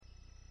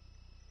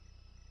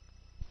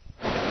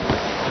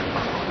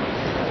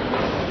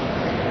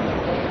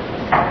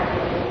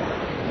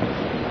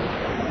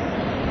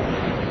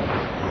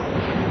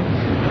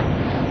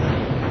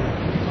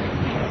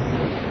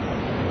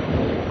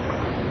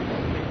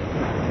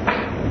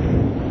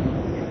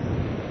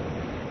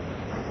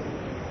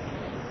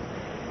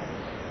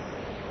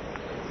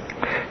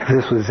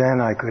this was Zen,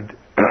 I could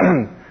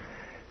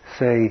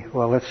say,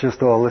 well, let's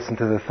just all listen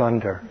to the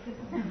thunder.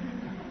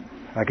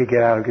 I could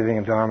get out of giving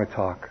a Dharma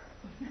talk.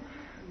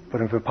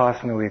 But in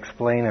Vipassana, we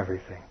explain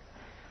everything.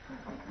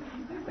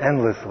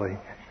 Endlessly.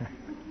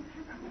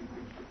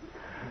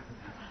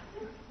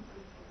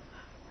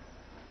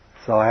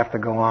 So I have to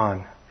go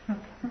on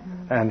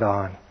and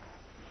on.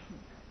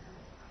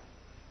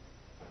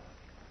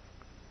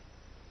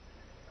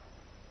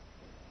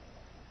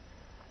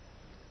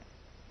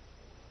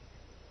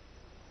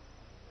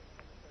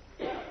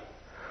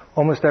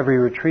 Almost every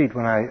retreat,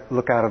 when I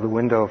look out of the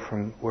window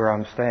from where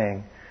I'm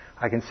staying,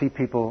 I can see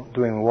people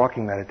doing a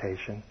walking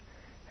meditation.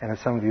 And as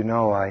some of you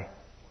know, I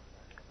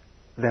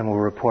then will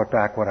report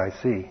back what I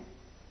see.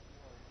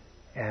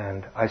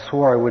 And I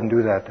swore I wouldn't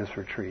do that this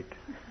retreat.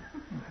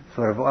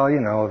 Sort of, well, you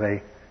know,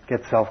 they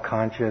get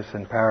self-conscious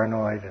and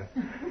paranoid, and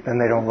then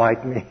they don't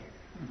like me.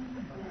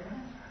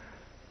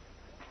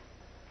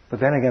 But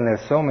then again,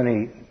 there's so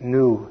many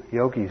new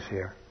yogis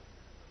here.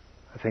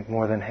 I think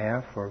more than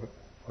half or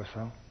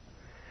so.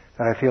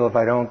 That I feel if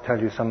I don't tell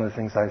you some of the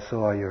things I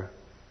saw, your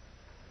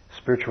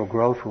spiritual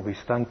growth will be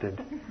stunted.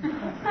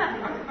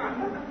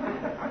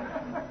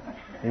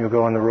 And you'll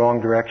go in the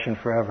wrong direction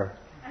forever.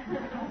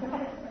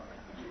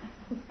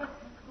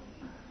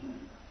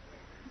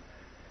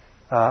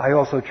 I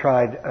also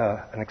tried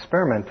an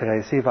experiment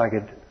today to see if I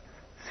could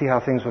see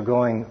how things were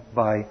going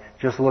by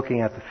just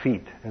looking at the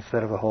feet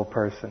instead of the whole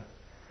person.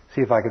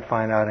 See if I could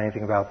find out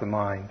anything about the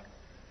mind.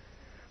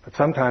 But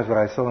sometimes what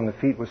I saw in the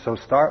feet was so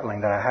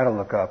startling that I had to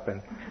look up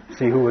and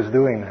see who was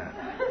doing that.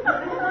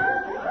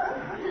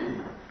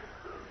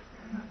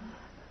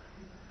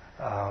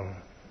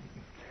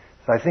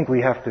 So I think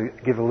we have to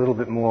give a little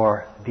bit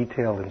more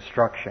detailed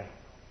instruction.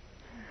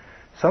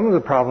 Some of the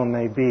problem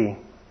may be,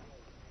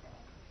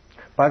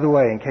 by the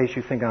way, in case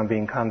you think I'm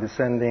being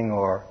condescending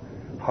or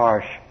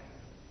harsh,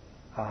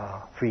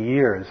 for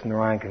years,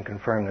 Narayan can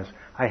confirm this,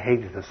 I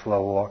hated the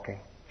slow walking.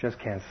 Just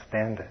can't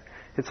stand it.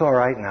 It's all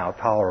right now,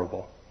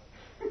 tolerable.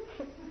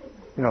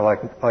 You know,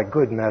 like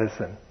good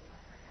medicine.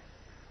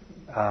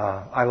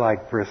 I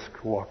like brisk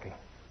walking.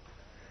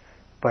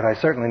 But I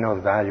certainly know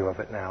the value of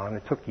it now, and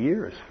it took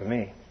years for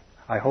me.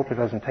 I hope it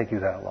doesn't take you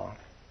that long.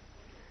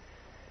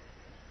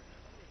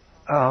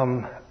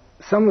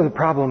 Some of the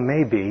problem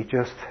may be,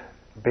 just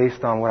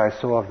based on what I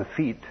saw of the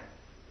feet,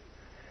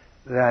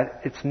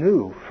 that it's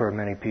new for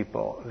many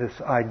people,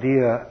 this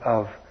idea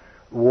of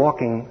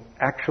walking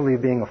actually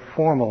being a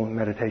formal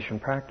meditation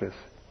practice.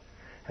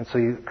 And so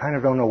you kind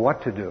of don't know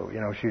what to do.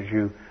 You know, should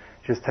you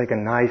just take a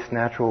nice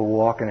natural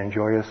walk and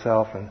enjoy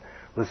yourself and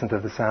listen to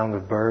the sound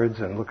of birds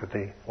and look at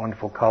the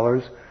wonderful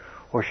colors?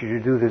 Or should you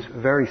do this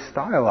very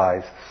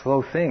stylized,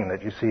 slow thing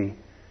that you see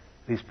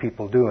these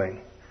people doing?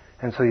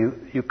 And so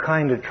you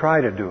kind of try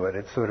to do it.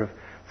 It's sort of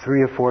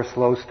 3 or 4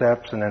 slow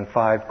steps and then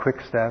 5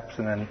 quick steps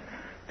and then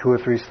 2 or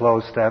 3 slow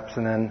steps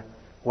and then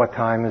what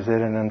time is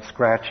it and then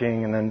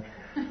scratching and then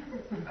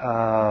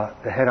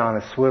the head on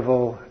a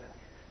swivel,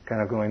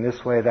 kind of going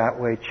this way, that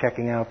way,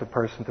 checking out the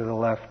person to the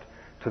left,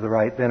 to the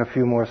right, then a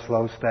few more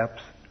slow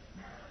steps.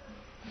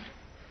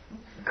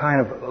 Kind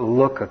of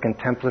a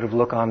contemplative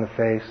look on the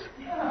face.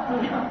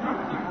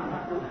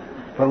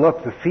 But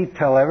look, the feet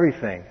tell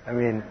everything. I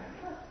mean,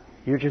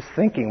 you're just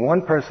thinking.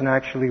 One person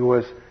actually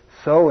was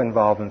so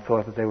involved in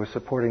thought that they were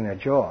supporting their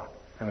jaw.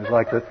 It was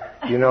like the,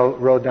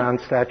 Rodin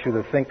statue,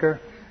 The Thinker.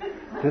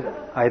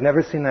 I had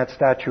never seen that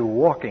statue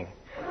walking.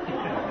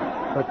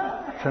 But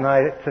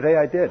today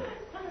I did.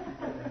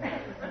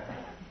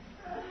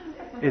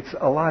 It's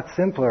a lot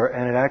simpler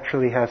and it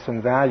actually has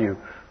some value,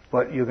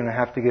 but you're going to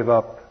have to give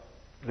up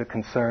the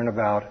concern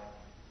about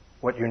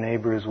what your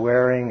neighbor is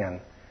wearing and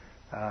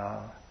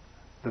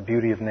the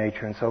beauty of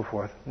nature and so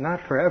forth.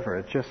 Not forever,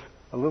 it's just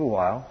a little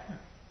while.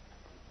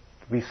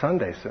 It'll be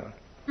Sunday soon.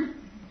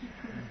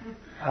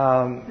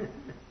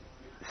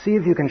 See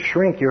if you can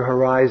shrink your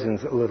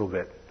horizons a little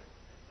bit.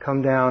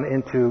 Come down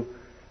into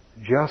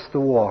just the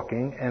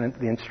walking, and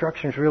the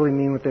instructions really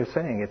mean what they're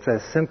saying. It's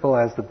as simple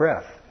as the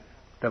breath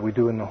that we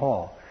do in the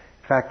hall.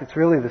 In fact, it's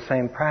really the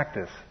same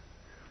practice,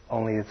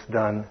 only it's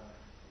done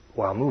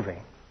while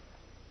moving.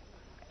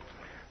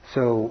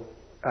 So,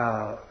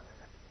 I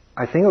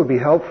think it would be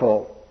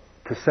helpful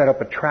to set up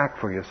a track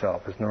for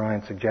yourself, as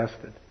Narayan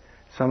suggested.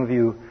 Some of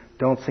you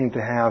don't seem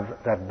to have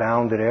that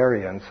bounded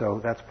area, and so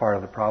that's part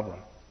of the problem.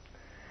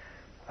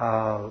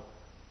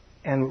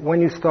 And when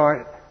you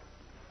start,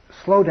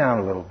 slow down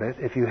a little bit.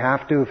 If you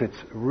have to, if it's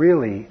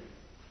really,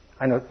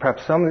 I know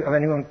perhaps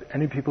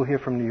any people here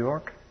from New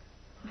York?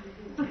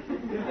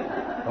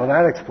 Well,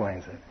 that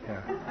explains it.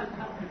 Yeah.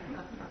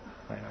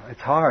 I know.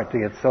 It's hard to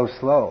get so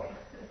slow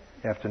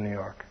after New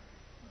York.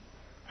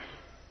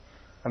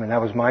 I mean,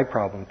 that was my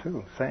problem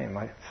too. Same.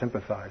 I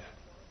sympathize.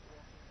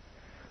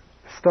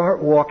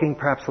 Start walking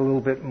perhaps a little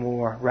bit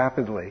more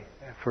rapidly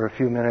for a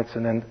few minutes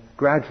and then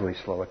gradually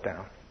slow it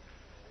down.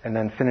 And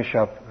then finish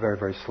up very,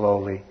 very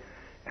slowly.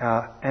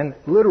 And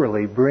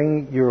literally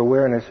bring your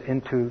awareness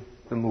into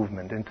the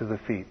movement, into the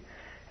feet.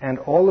 And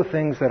all the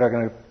things that are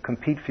going to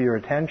compete for your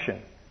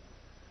attention,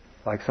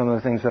 like some of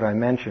the things that I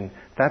mentioned,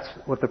 that's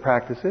what the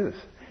practice is.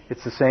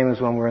 It's the same as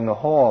when we're in the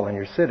hall and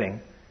you're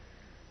sitting,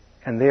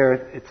 and there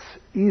it's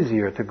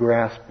easier to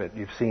grasp it.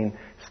 You've seen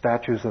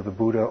statues of the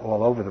Buddha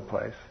all over the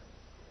place,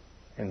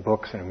 in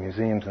books and in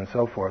museums and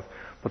so forth,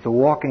 but the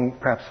walking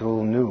perhaps is a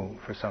little new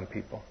for some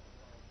people.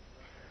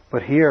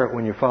 But here,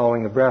 when you're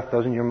following the breath,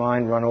 doesn't your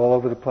mind run all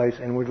over the place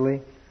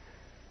inwardly?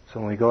 So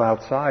when we go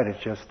outside,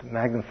 it's just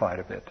magnified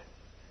a bit.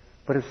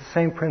 But it's the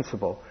same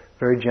principle.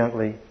 Very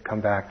gently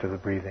come back to the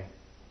breathing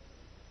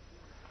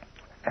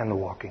and the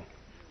walking.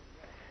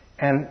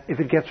 And if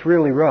it gets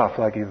really rough,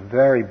 like you're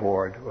very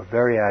bored or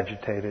very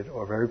agitated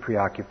or very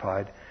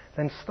preoccupied,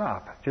 then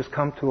stop. Just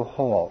come to a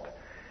halt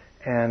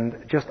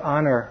and just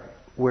honor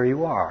where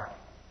you are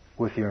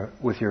with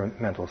your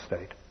mental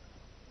state.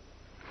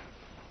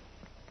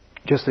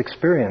 Just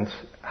experience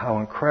how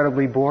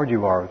incredibly bored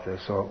you are with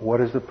this, or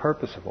what is the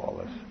purpose of all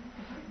this.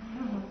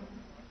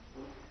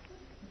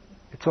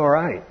 It's all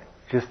right.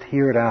 Just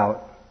hear it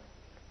out.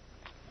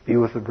 Be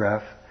with the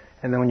breath.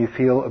 And then when you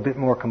feel a bit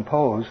more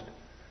composed,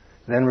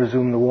 then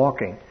resume the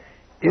walking.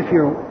 If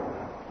you're...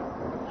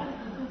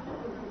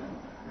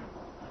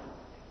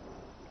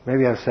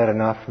 Maybe I've said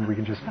enough and we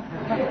can just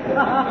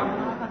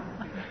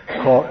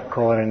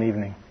call it an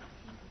evening.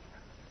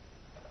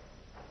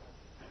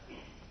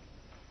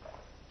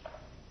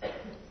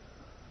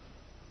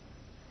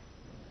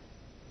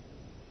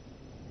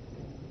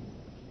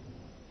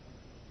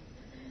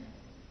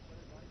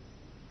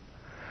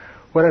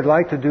 What I'd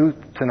like to do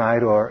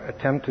tonight, or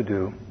attempt to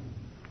do,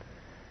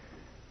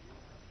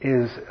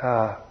 is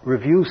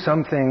review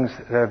some things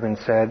that have been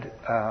said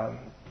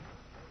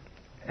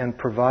and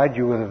provide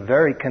you with a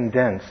very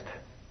condensed,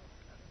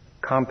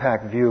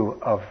 compact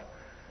view of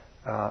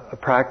a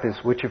practice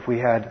which, if we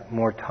had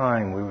more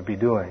time, we would be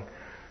doing.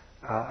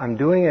 I'm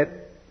doing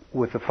it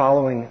with the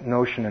following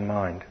notion in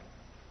mind.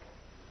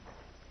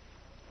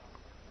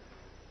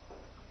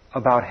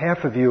 About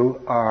half of you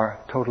are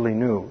totally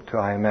new to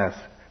IMS.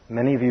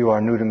 Many of you are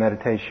new to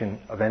meditation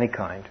of any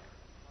kind.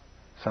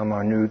 Some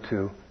are new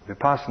to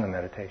Vipassana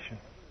meditation.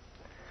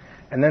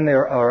 And then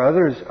there are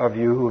others of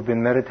you who have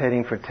been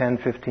meditating for 10,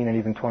 15, and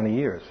even 20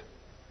 years.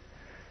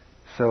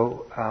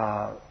 So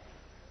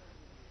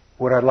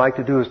what I'd like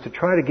to do is to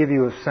try to give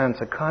you a sense,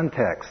 a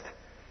context,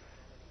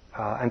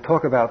 and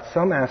talk about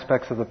some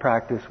aspects of the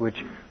practice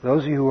which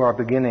those of you who are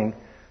beginning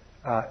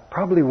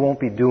probably won't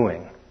be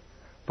doing.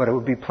 But it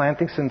would be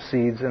planting some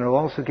seeds, and it will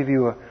also give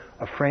you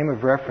a frame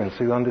of reference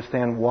so you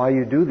understand why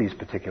you do these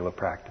particular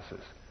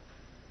practices.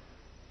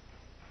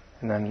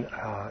 And then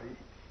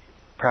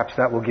perhaps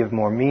that will give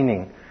more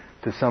meaning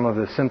to some of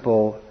the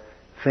simple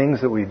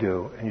things that we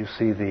do, and you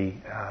see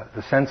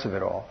the sense of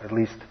it all, at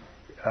least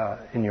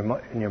in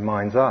your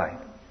mind's eye.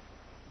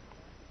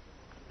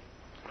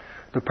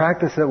 The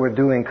practice that we're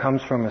doing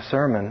comes from a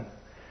sermon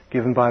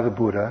given by the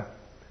Buddha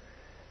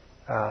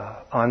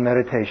on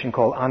meditation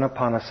called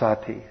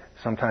Anapanasati,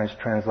 sometimes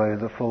translated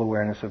the full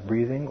awareness of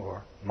breathing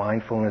or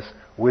mindfulness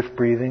with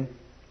breathing.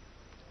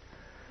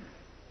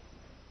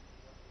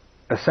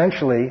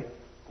 Essentially,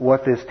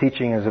 what this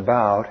teaching is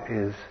about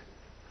is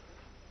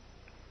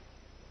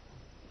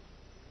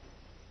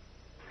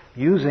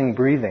using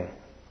breathing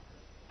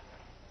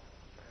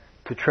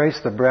to trace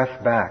the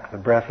breath back, the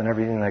breath and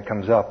everything that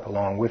comes up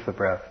along with the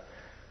breath,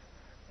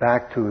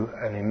 back to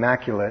an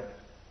immaculate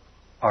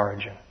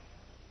origin.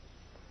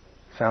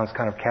 Sounds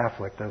kind of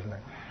Catholic, doesn't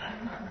it?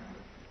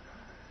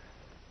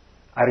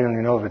 I don't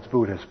even know if it's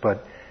Buddhist,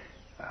 but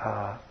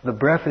the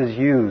breath is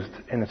used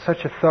in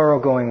such a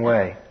thoroughgoing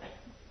way.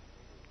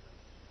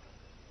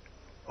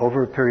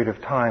 Over a period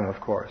of time, of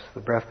course, the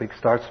breath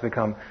starts to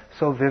become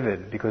so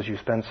vivid because you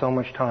spend so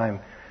much time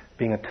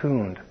being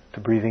attuned to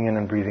breathing in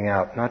and breathing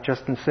out, not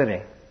just in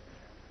sitting,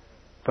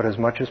 but as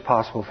much as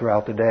possible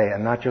throughout the day,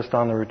 and not just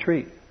on the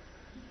retreat.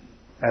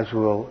 As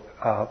we'll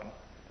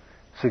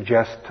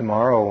suggest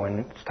tomorrow when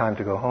it's time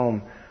to go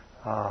home,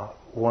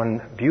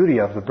 one beauty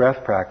of the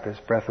breath practice,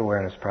 breath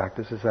awareness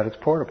practice, is that it's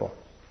portable.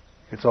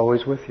 It's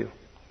always with you.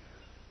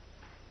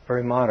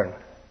 Very modern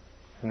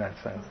in that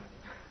sense.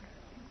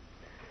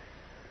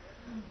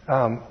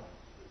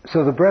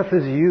 So the breath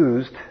is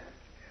used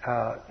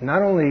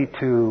not only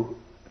to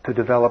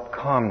develop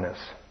calmness,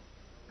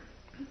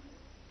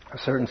 a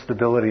certain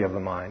stability of the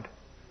mind,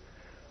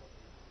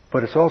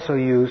 but it's also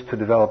used to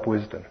develop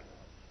wisdom.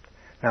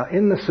 Now,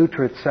 in the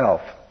sutra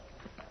itself,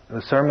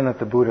 the sermon that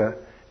the Buddha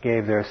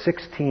gave, there are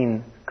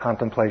 16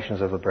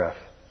 contemplations of the breath.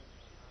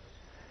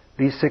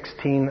 These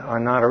 16 are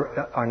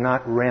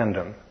not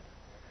random.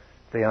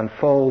 They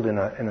unfold in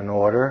an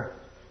order.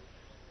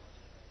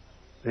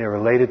 They're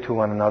related to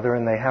one another,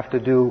 and they have to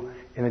do,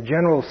 in a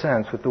general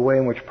sense, with the way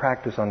in which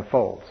practice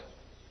unfolds.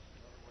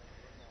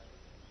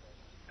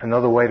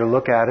 Another way to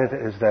look at it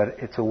is that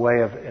it's a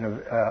way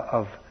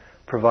of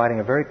providing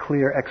a very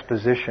clear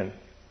exposition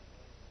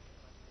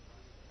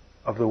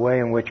of the way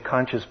in which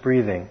conscious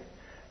breathing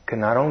can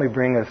not only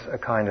bring us a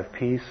kind of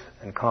peace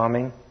and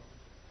calming,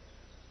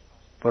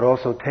 but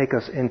also take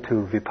us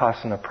into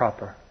vipassana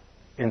proper,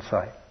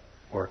 insight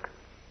work.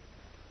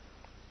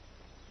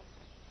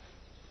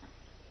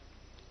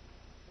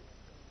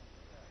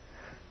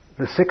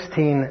 The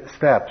 16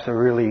 steps are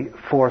really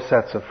 4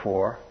 sets of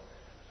 4.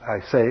 I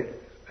say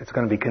it's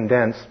going to be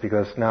condensed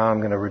because now I'm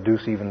going to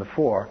reduce even the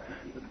 4,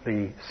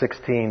 the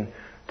 16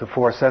 to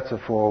 4 sets of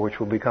 4, which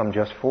will become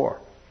just 4.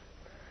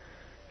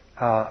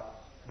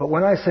 But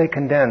when I say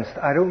condensed,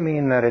 I don't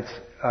mean that it's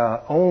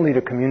only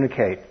to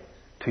communicate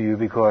to you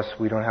because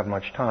we don't have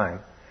much time.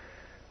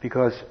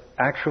 Because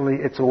actually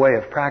it's a way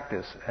of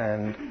practice.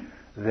 And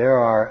there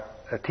are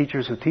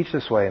teachers who teach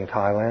this way in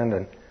Thailand,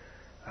 and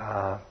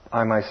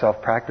I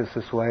myself practice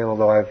this way,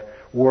 although I've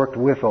worked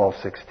with all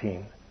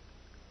 16.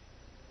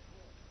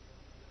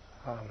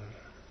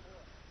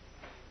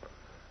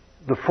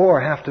 The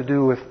 4 have to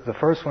do with, the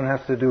first one has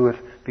to do with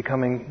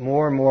becoming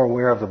more and more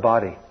aware of the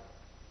body,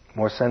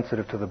 more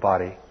sensitive to the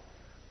body,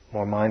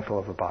 more mindful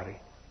of the body.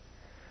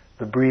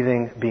 The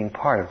breathing being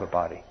part of the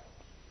body.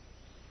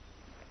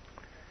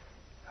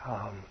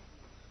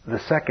 The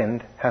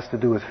second has to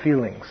do with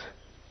feelings.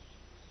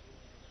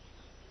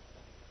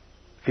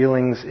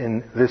 Feelings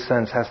in this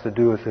sense has to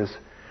do with this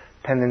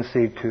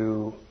tendency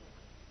to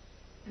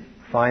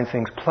find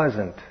things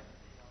pleasant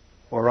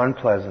or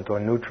unpleasant or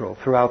neutral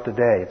throughout the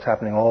day. It's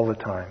happening all the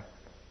time.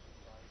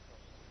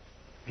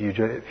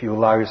 If you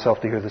allow yourself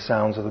to hear the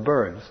sounds of the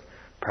birds,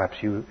 perhaps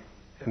you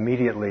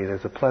immediately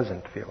there's a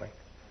pleasant feeling.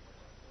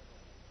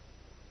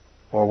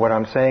 Or what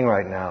I'm saying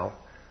right now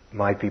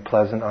might be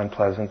pleasant,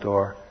 unpleasant,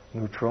 or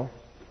neutral.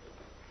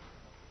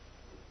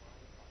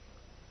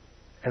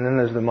 And then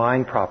there's the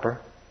mind proper.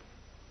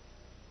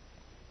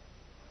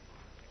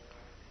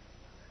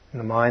 In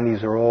the mind,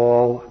 these are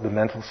all the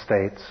mental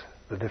states,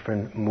 the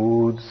different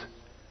moods,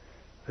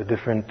 the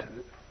different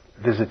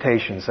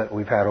visitations that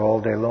we've had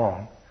all day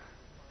long.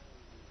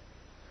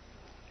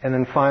 And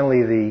then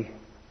finally,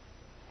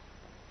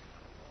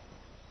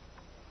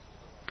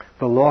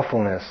 the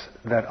lawfulness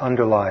that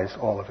underlies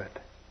all of it.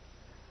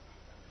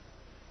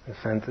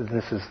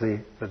 This is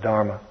the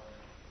Dharma.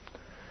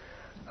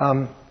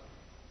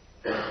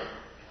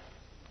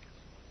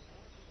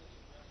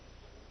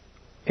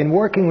 In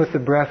working with the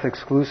breath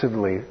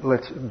exclusively,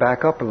 let's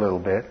back up a little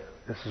bit.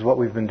 This is what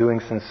we've been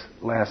doing since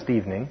last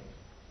evening.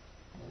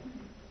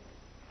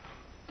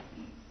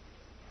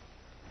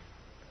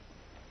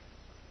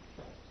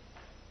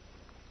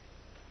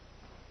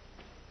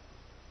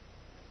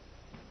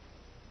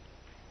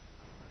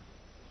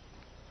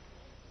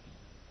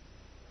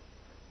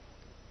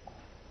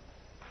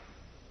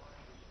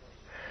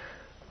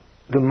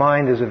 The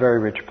mind is a very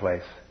rich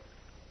place,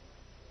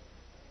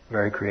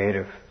 very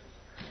creative,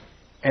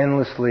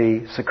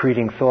 endlessly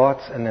secreting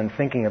thoughts and then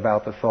thinking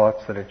about the thoughts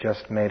that it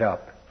just made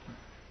up.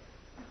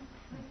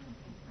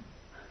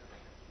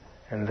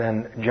 And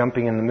then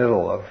jumping in the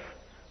middle of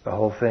the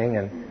whole thing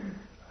and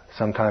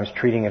sometimes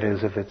treating it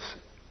as if it's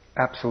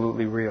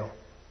absolutely real.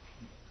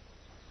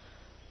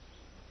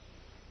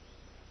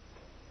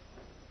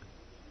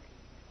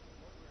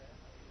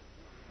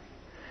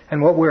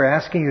 And what we're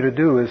asking you to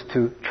do is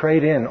to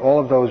trade in all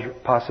of those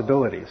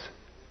possibilities.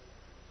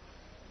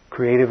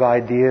 Creative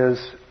ideas,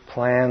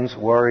 plans,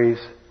 worries,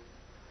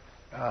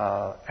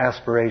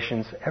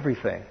 aspirations,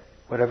 everything,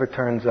 whatever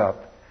turns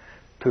up,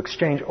 to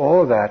exchange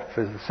all of that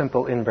for the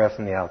simple in-breath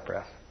and the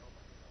out-breath.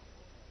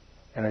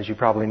 And as you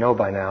probably know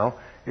by now,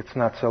 it's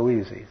not so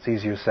easy. It's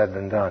easier said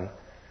than done.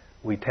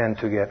 We tend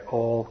to get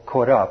all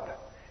caught up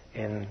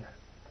in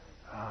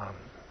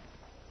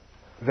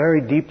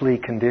very deeply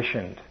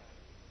conditioned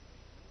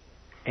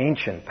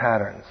ancient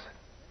patterns,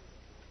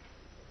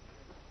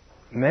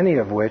 many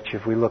of which,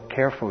 if we look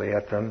carefully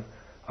at them,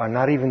 are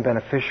not even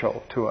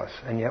beneficial to us,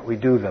 and yet we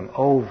do them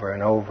over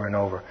and over and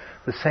over.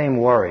 The same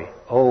worry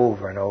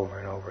over and over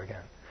and over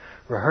again.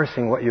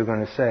 Rehearsing what you're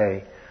going to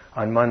say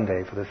on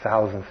Monday for the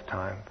 1000th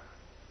time.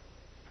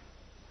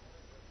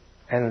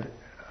 And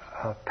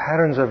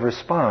patterns of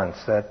response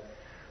that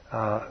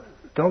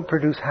don't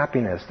produce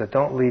happiness, that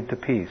don't lead to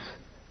peace,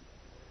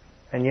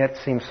 and yet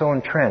seem so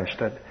entrenched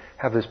that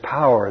have this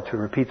power to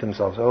repeat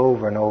themselves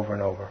over and over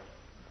and over.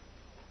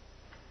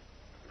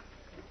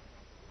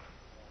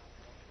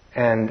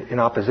 And in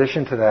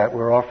opposition to that,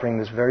 we're offering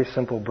this very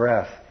simple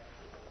breath,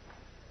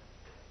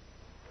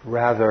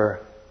 rather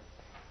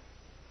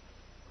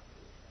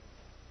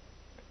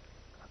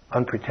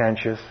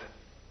unpretentious,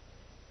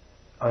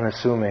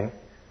 unassuming,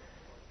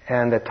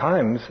 and at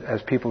times,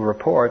 as people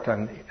report,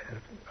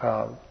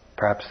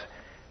 perhaps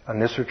on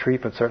this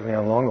retreat, but certainly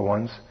on longer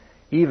ones,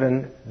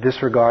 even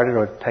disregarded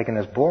or taken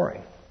as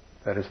boring.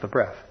 That is the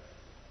breath.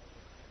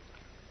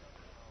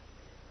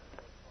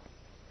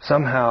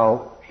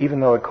 Somehow, even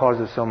though it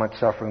causes so much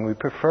suffering, we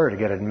prefer to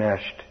get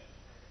enmeshed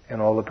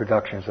in all the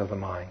productions of the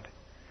mind.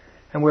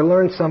 And we're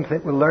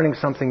learning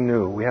something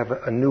new. We have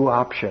a new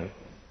option.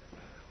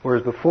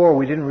 Whereas before,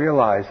 we didn't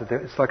realize that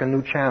it's like a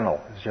new channel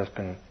has just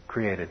been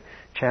created.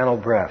 Channel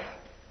breath.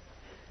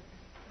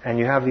 And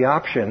you have the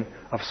option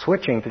of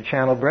switching to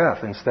channel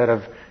breath instead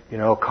of,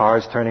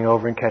 cars turning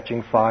over and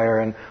catching fire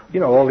and,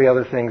 all the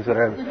other things that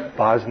are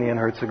Bosnia and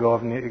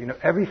Herzegovina,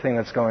 everything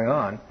that's going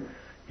on.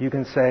 You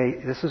can say,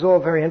 this is all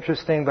very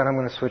interesting, but I'm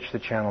going to switch to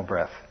channel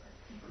breath.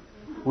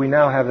 We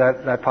now have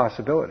that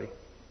possibility.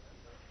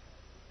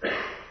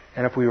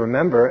 And if we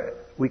remember,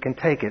 we can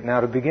take it. Now,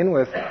 to begin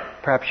with,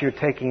 perhaps you're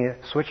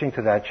switching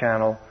to that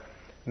channel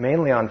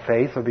mainly on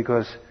faith, or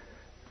because,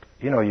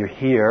 you're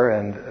here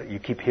and you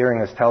keep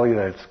hearing us tell you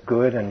that it's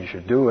good and you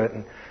should do it,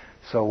 and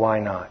so why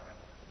not?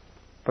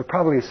 But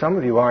probably some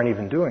of you aren't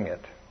even doing it,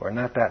 or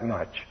not that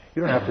much.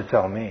 You don't have to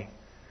tell me.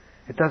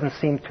 It doesn't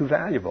seem too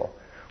valuable.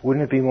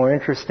 Wouldn't it be more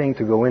interesting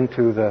to go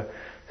into the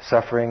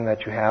suffering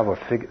that you have, or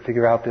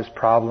figure out this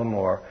problem,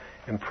 or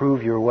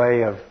improve your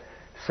way of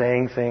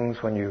saying things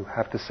when you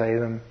have to say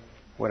them,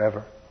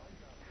 whatever?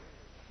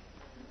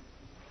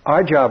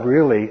 Our job,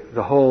 really,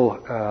 the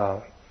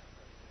whole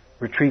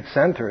retreat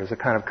center, is a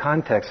kind of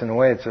context. In a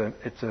way,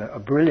 it's a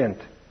brilliant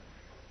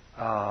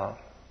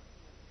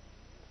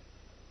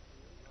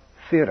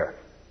theater.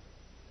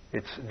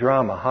 It's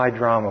drama, high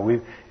drama.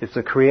 It's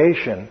a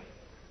creation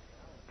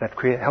that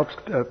helps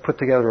put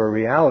together a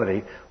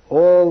reality.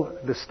 All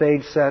the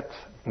stage sets,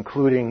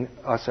 including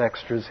us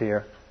extras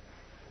here,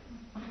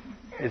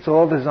 it's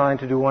all designed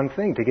to do one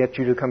thing: to get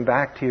you to come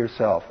back to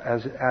yourself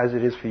as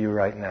it is for you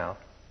right now.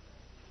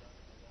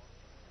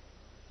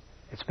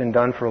 It's been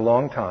done for a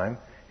long time.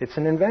 It's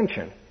an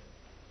invention,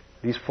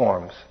 these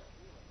forms.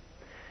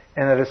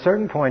 And at a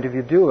certain point, if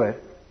you do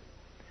it,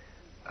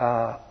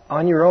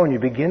 on your own, you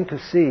begin to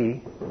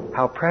see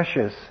how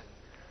precious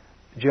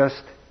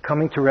just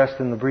coming to rest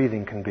in the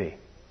breathing can be.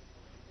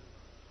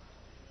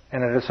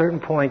 And at a certain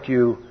point,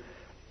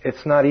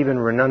 it's not even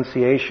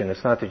renunciation.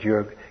 It's not that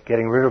you're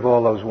getting rid of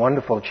all those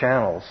wonderful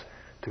channels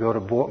to go to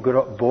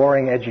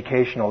boring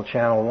educational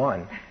Channel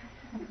 1.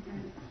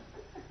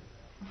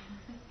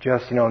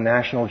 Just,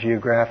 National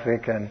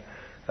Geographic and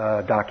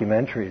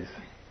documentaries.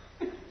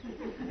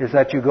 Is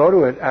that you go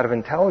to it out of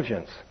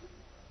intelligence,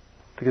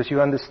 because you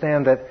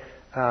understand that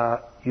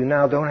you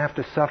now don't have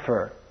to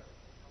suffer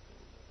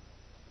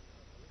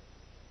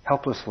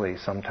helplessly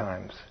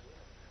sometimes.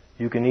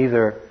 You can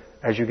either,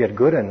 as you get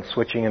good in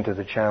switching into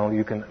the channel,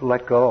 you can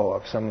let go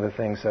of some of the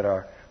things that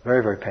are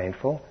very, very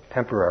painful,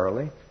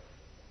 temporarily,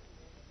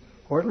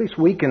 or at least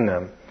weaken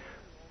them.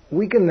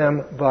 Weaken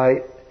them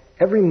by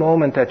every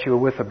moment that you're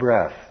with a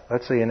breath,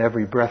 let's say in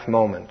every breath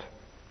moment.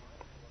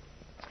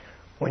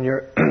 When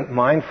you're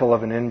mindful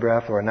of an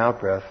in-breath or an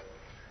out-breath,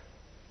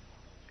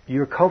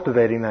 you're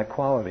cultivating that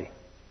quality.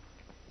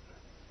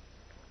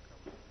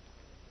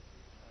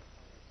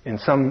 In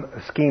some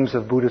schemes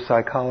of Buddhist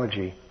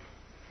psychology,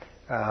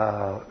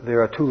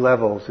 there are two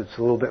levels. It's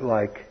a little bit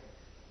like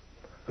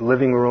a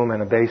living room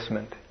and a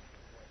basement.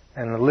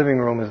 And the living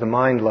room is the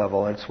mind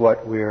level. It's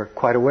what we're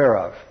quite aware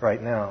of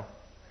right now.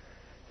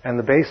 And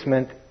the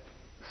basement,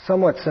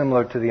 somewhat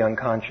similar to the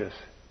unconscious,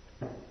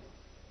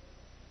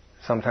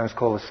 sometimes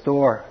called a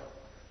store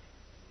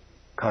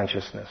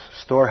consciousness,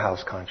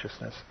 storehouse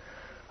consciousness,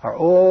 are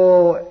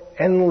all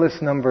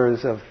endless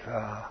numbers of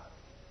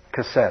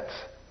cassettes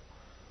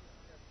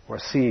or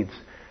seeds,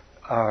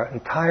 our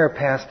entire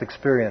past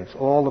experience,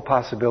 all the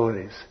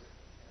possibilities.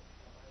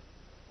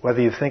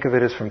 Whether you think of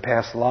it as from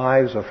past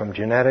lives or from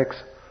genetics,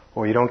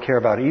 or you don't care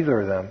about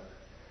either of them,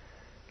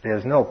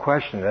 there's no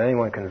question that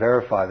anyone can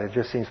verify there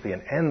just seems to be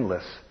an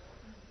endless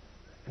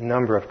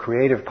number of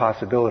creative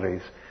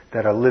possibilities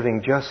that are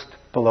living just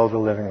below the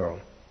living room.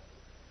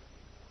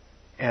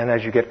 And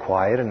as you get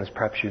quiet, and as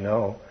perhaps you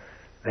know,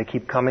 they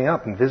keep coming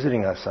up and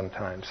visiting us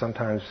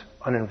sometimes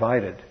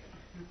uninvited,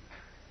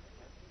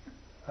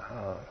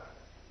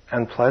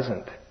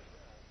 unpleasant.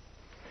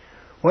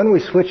 When we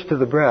switch to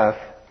the breath,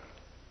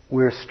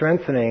 we're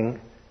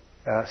strengthening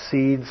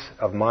seeds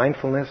of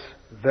mindfulness,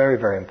 very,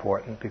 very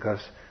important,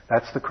 because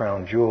that's the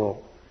crown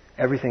jewel.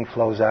 Everything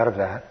flows out of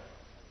that.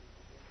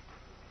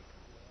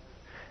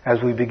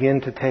 As we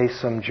begin to taste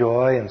some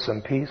joy and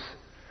some peace,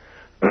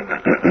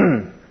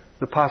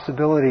 the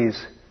possibilities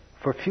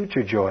for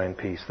future joy and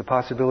peace, the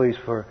possibilities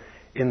for,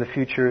 in the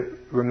future,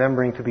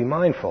 remembering to be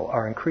mindful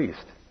are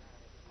increased.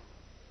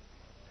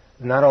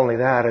 Not only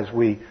that, as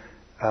we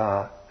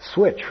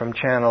switch from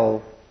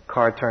channel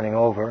car turning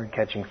over and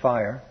catching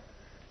fire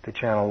to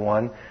channel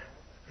 1,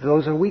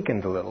 those are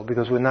weakened a little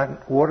because we're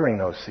not watering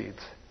those seeds.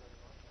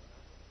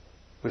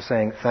 We're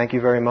saying, thank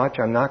you very much,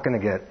 I'm not going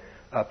to get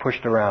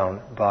pushed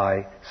around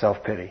by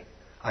self-pity.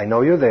 I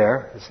know you're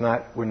there.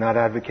 We're not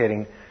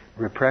advocating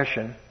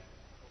repression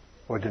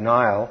or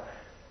denial.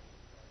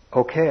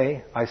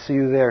 Okay, I see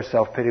you there,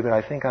 self-pity, but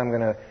I think I'm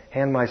going to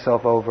hand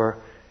myself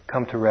over,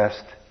 come to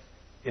rest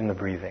in the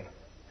breathing.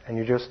 And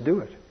you just do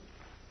it.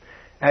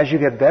 As you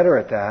get better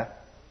at that,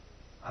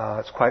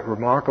 it's quite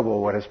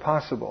remarkable what is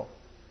possible.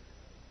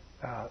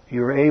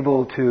 You're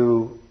able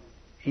to,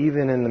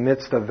 even in the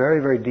midst of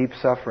very, very deep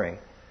suffering,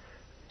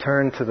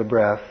 turn to the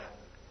breath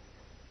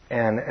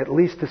and, at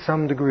least to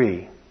some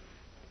degree,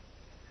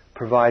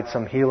 provide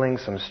some healing,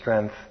 some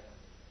strength,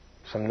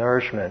 some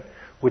nourishment,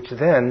 which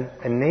then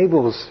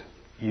enables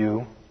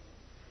you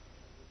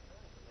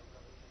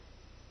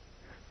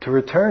to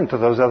return to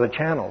those other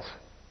channels,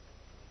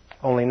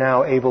 only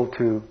now able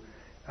to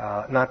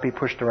not be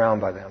pushed around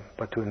by them,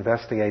 but to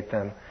investigate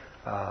them.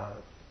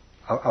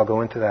 I'll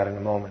go into that in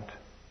a moment.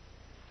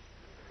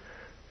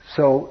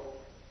 So,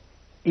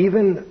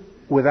 even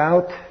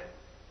without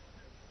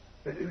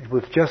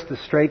With just the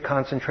straight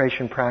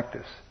concentration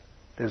practice,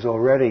 there's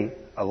already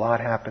a lot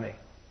happening.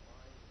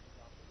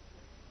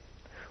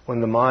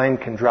 When the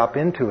mind can drop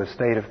into a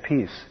state of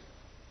peace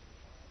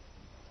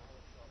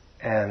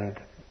and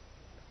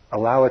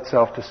allow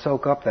itself to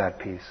soak up that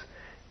peace,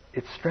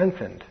 it's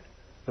strengthened.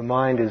 The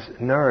mind is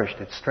nourished,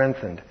 it's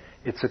strengthened,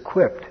 it's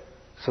equipped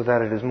so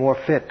that it is more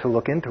fit to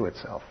look into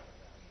itself.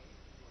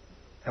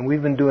 And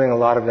we've been doing a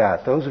lot of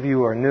that. Those of you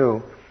who are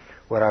new,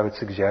 what I would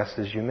suggest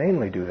is you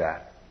mainly do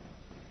that.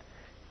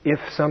 If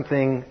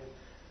something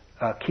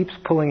keeps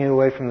pulling you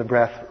away from the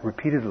breath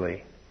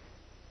repeatedly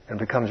and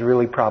becomes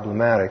really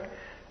problematic,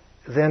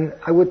 then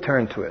I would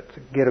turn to it.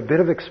 Get a bit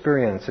of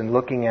experience in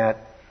looking at,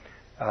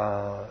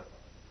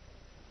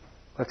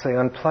 let's say,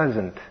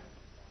 unpleasant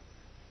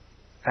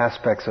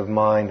aspects of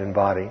mind and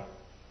body,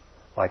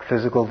 like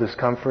physical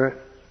discomfort,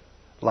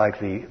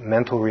 like the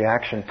mental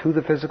reaction to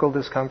the physical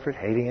discomfort,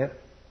 hating it.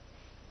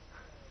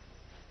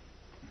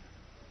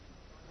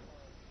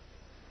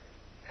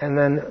 And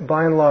then,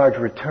 by and large,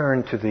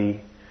 return to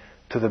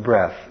the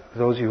breath.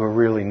 Those of you who are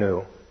really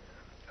new,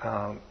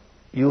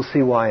 you'll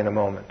see why in a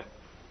moment.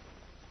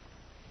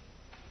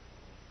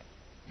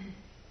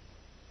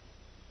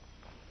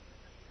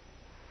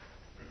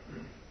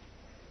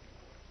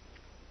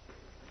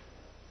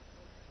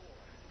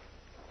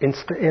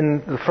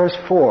 In the first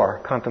four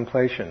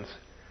contemplations,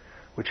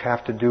 which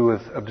have to do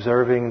with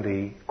observing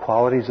the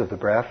qualities of the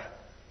breath,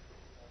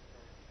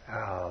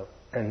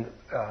 and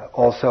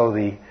also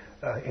the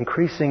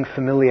increasing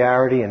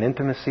familiarity and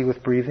intimacy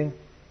with breathing,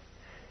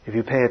 if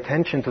you pay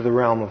attention to the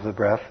realm of the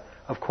breath,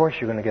 of course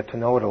you're going to get to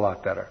know it a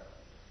lot better.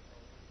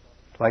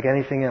 Like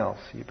anything else,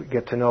 you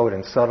get to know it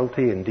in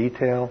subtlety and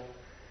detail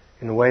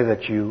in a way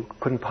that you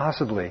couldn't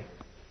possibly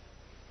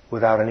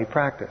without any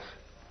practice.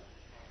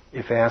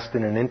 If asked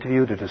in an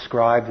interview to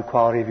describe the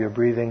quality of your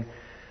breathing,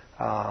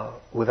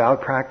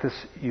 without practice,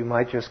 you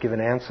might just give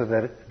an answer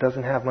that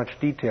doesn't have much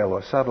detail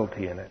or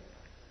subtlety in it.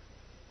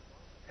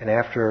 And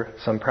after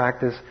some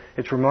practice,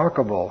 it's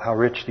remarkable how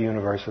rich the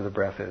universe of the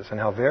breath is and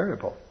how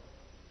variable.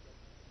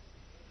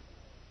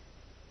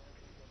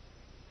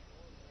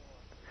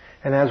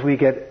 And as we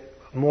get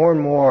more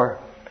and more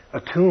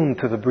attuned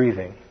to the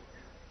breathing,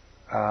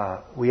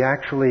 we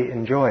actually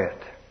enjoy it.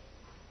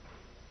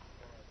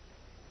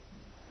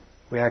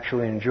 We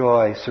actually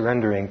enjoy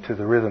surrendering to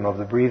the rhythm of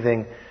the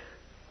breathing.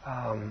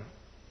 And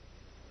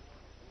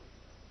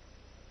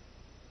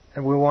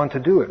we want to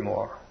do it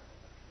more.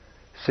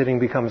 Sitting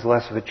becomes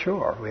less of a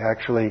chore. We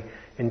actually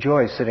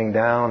enjoy sitting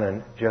down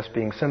and just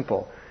being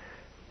simple.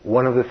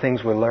 One of the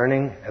things we're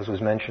learning, as was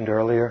mentioned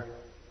earlier,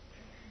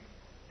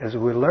 is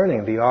we're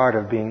learning the art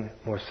of being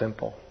more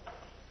simple.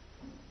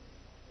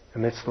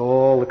 Amidst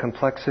all the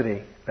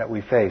complexity that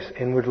we face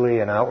inwardly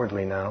and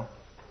outwardly now,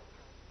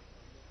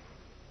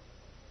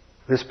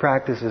 this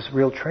practice is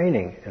real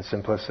training in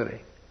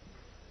simplicity.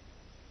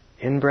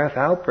 In breath,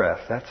 out breath,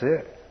 that's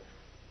it.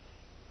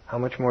 How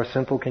much more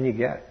simple can you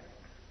get?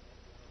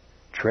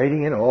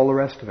 Trading in all the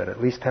rest of it, at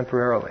least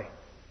temporarily.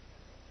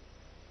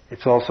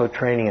 It's also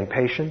training in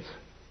patience,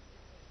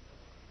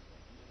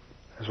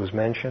 as was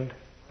mentioned.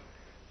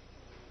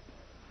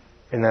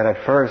 In that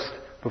at first,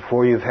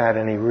 before you've had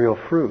any real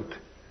fruit,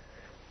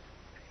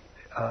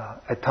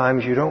 at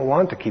times you don't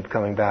want to keep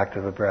coming back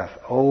to the breath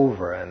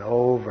over and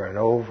over and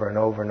over and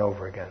over and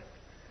over again.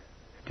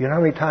 Do you know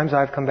how many times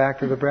I've come back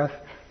to the breath?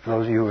 For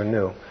those of you who are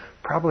new,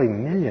 probably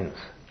millions.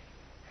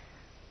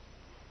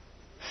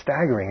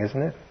 Staggering,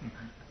 isn't it?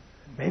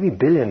 Maybe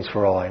billions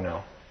for all I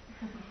know.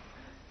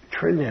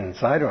 Trillions,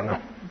 I don't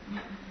know.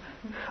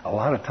 A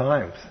lot of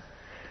times.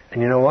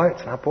 And you know what?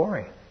 It's not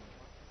boring.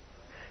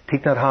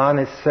 Thich Nhat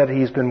Hanh has said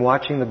he's been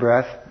watching the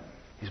breath.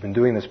 He's been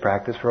doing this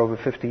practice for over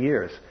 50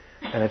 years.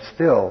 And it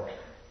still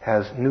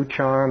has new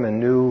charm and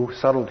new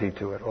subtlety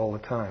to it all the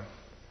time.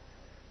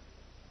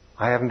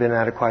 I haven't been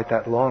at it quite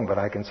that long, but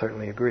I can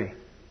certainly agree.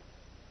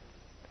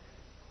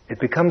 It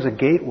becomes a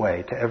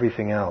gateway to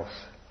everything else,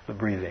 the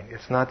breathing.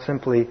 It's not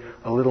simply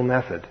a little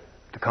method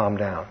to calm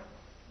down.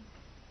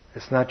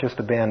 It's not just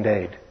a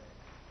band-aid.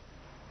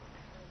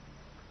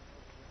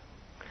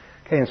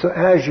 Okay, and so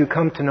as you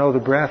come to know the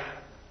breath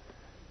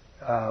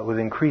with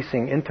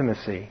increasing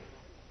intimacy,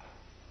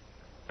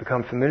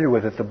 become familiar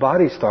with it, the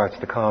body starts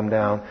to calm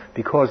down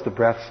because the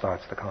breath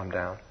starts to calm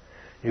down.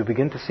 You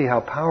begin to see how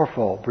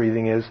powerful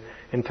breathing is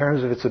in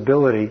terms of its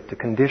ability to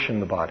condition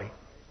the body.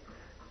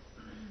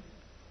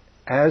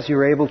 As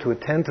you're able to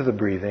attend to the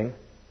breathing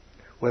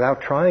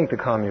without trying to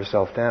calm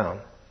yourself down,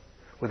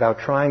 without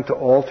trying to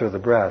alter the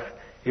breath,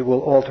 it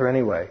will alter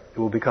anyway. It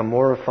will become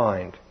more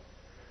refined,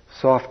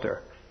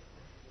 softer.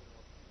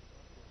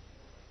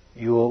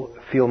 You will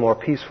feel more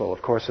peaceful,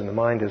 of course, in the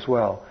mind as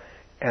well.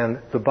 And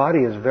the body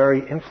is very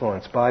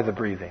influenced by the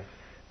breathing.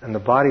 And the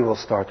body will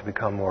start to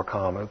become more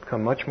calm. It will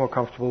become much more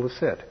comfortable to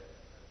sit.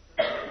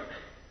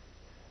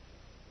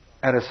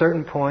 At a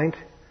certain point,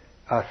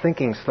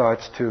 thinking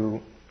starts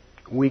to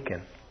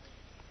weaken.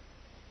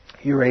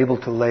 You're able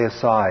to lay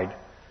aside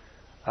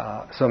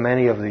so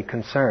many of the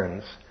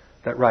concerns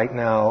that right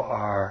now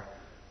are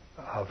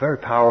very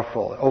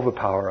powerful,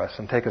 overpower us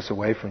and take us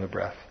away from the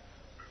breath,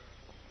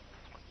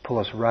 pull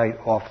us right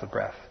off the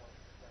breath.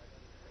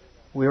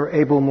 We are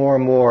able more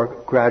and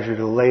more gradually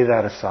to lay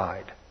that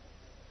aside,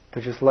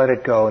 to just let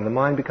it go, and the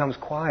mind becomes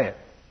quiet.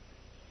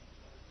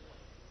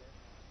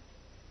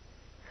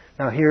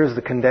 Now here's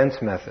the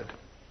condensed method.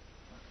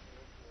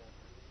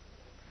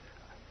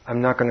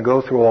 I'm not going to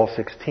go through all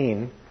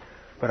 16,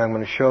 but I'm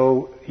going to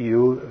show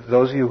you,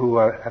 those of you who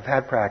have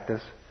had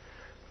practice,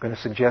 I'm going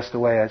to suggest a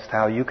way as to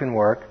how you can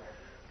work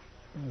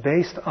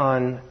based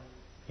on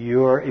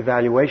your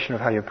evaluation of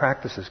how your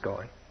practice is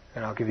going.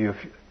 And I'll give you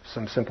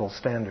some simple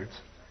standards.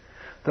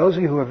 Those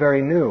of you who are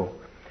very new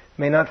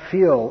may not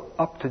feel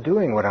up to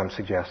doing what I'm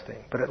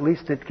suggesting, but at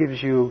least it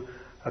gives you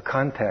a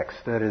context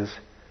that is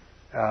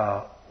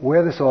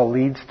where this all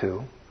leads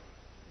to.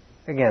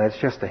 Again, it's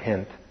just a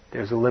hint.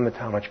 There's a limit to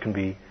how much can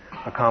be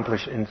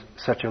accomplished in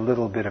such a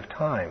little bit of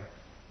time.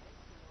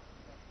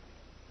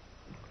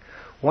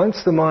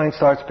 Once the mind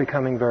starts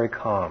becoming very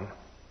calm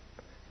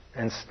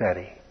and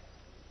steady,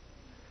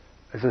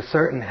 there's a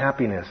certain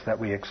happiness that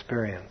we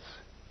experience.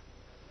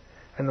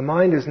 And the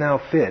mind is now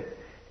fit,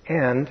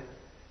 and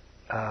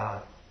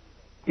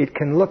it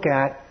can look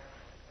at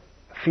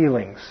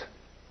feelings.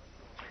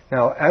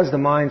 Now, as the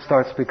mind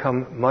starts to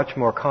become much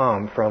more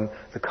calm from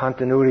the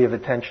continuity of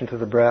attention to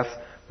the breath,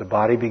 the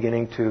body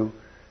beginning to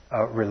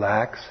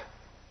relax,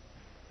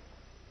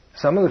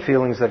 some of the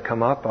feelings that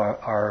come up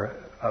are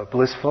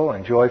blissful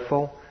and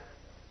joyful.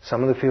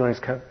 Some of the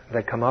feelings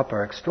that come up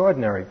are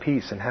extraordinary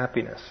peace and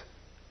happiness.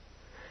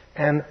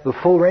 And the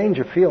full range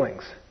of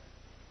feelings.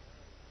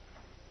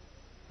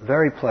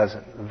 Very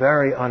pleasant,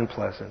 very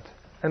unpleasant,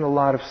 and a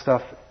lot of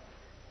stuff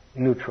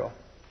neutral.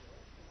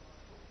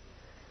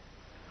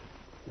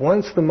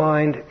 Once the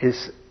mind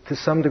is to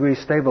some degree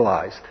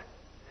stabilized,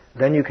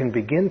 then you can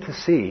begin to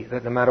see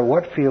that no matter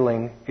what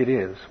feeling it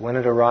is, when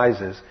it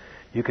arises,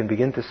 you can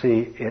begin to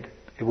see it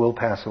will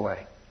pass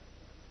away.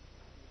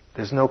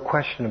 There's no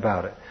question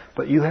about it.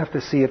 But you have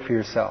to see it for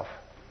yourself.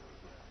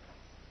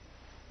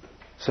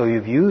 So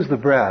you've used the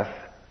breath,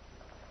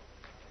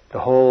 the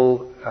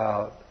whole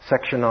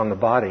section on the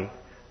body,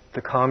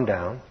 to calm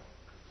down,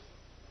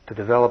 to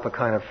develop a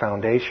kind of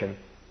foundation.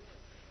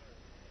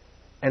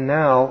 And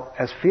now,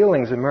 as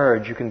feelings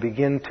emerge, you can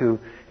begin to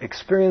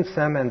experience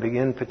them and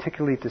begin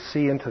particularly to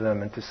see into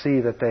them and to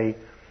see that they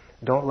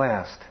don't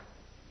last.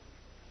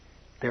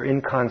 They're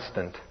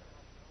inconstant.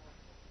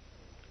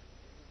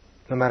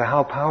 No matter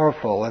how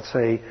powerful, let's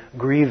say,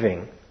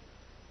 grieving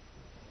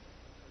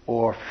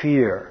or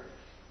fear,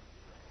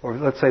 or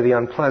let's say the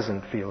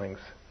unpleasant feelings.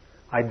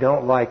 I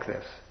don't like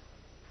this.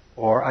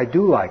 Or I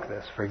do like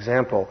this. For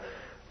example,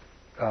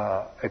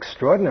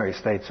 extraordinary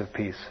states of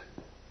peace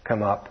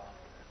come up.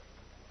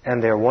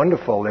 And they're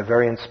wonderful. They're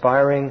very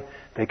inspiring.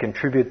 They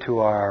contribute to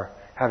our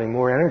having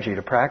more energy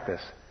to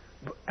practice.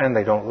 And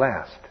they don't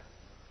last.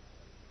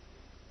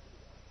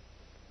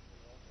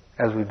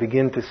 As we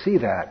begin to see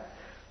that,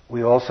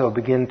 we also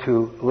begin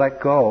to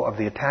let go of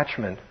the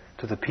attachment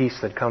to the peace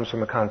that comes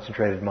from a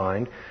concentrated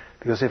mind.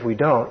 Because if we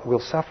don't, we'll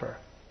suffer.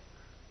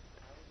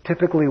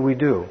 Typically we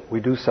do. We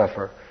do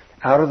suffer.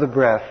 Out of the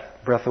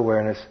breath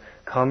awareness,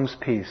 comes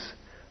peace.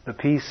 The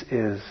peace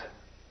is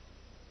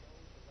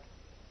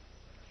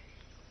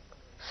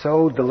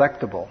so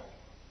delectable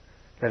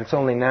that it's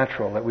only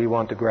natural that we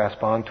want to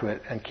grasp onto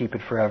it and keep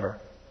it forever.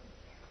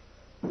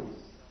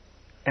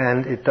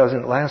 And it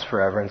doesn't last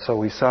forever, and so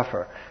we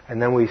suffer.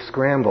 And then we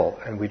scramble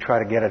and we try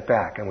to get it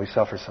back, and we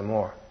suffer some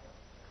more.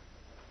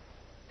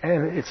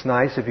 And it's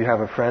nice if you have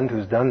a friend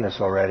who's done this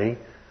already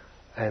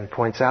and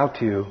points out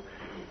to you,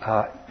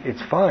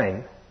 it's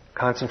fine.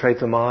 Concentrate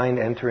the mind,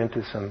 enter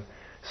into some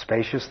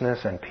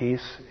spaciousness and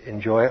peace,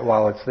 enjoy it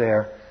while it's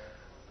there.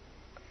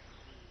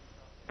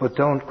 But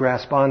don't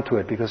grasp onto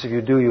it, because if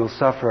you do, you'll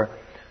suffer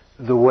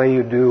the way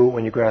you do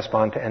when you grasp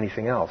onto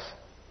anything else.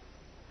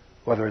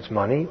 Whether it's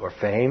money, or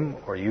fame,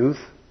 or youth,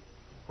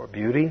 or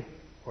beauty,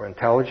 or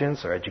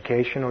intelligence, or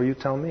education, or you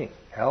tell me,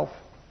 health.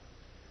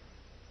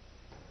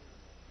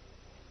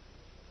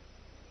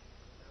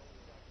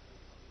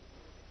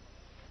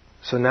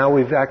 So now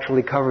we've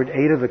actually covered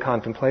 8 of the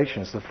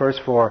contemplations. The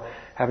first 4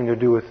 having to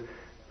do with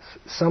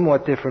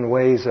somewhat different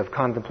ways of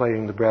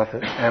contemplating the breath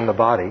and the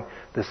body.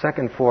 The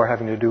second 4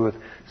 having to do with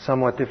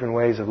somewhat different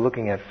ways of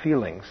looking at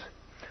feelings.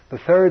 The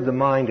third, the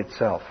mind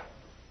itself.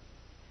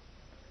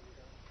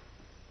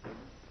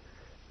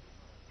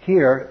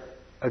 Here,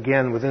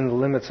 again, within the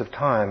limits of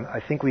time, I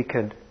think we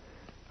could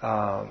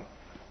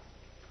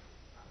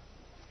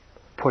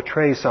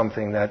portray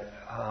something that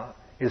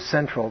is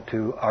central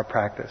to our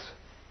practice.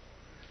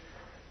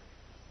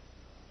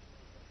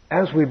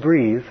 As we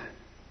breathe,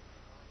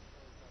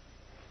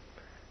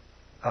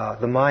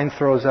 the mind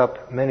throws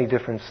up many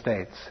different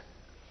states.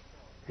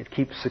 It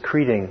keeps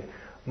secreting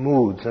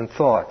moods and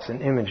thoughts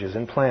and images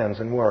and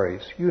plans and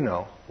worries. You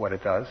know what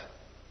it does.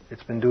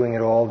 It's been doing it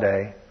all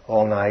day,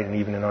 all night, and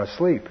even in our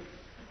sleep.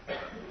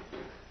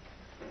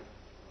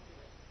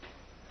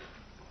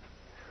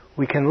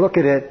 We can look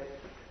at it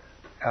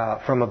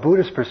from a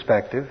Buddhist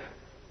perspective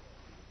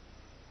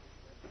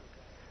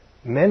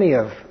many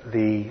of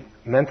the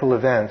mental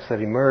events that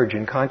emerge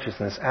in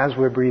consciousness as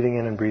we're breathing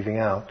in and breathing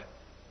out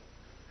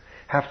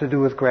have to do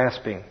with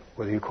grasping,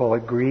 whether you call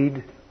it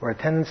greed or a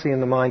tendency in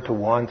the mind to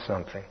want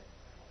something,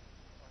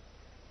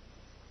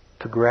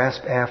 to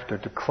grasp after,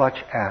 to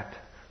clutch at,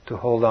 to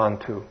hold on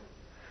to.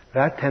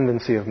 That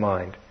tendency of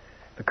mind,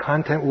 the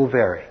content will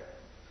vary.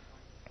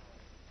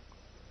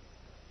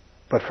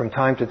 But from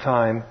time to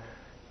time,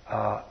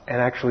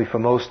 and actually for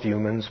most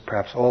humans,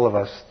 perhaps all of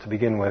us to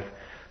begin with,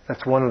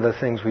 that's one of the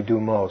things we do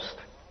most.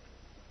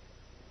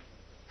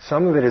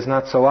 Some of it is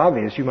not so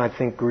obvious. You might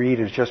think greed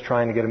is just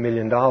trying to get $1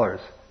 million.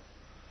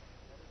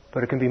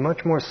 But it can be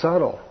much more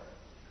subtle.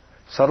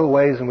 Subtle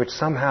ways in which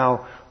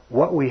somehow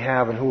what we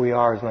have and who we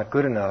are is not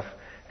good enough,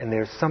 and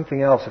there's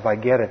something else. If I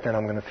get it, then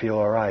I'm going to feel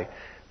all right.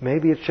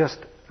 Maybe it's just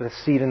the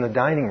seat in the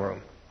dining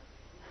room.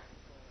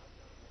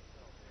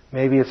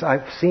 Maybe it's,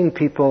 I've seen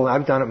people,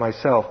 I've done it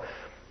myself,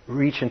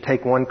 reach and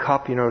take one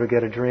cup, to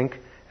get a drink,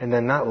 and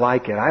then not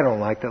like it. I don't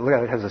like that. Look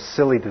at it, it has a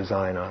silly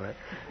design on it.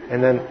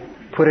 And then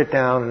put it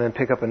down and then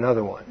pick up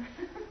another one.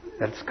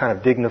 That's kind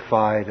of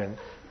dignified and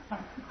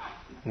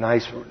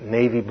nice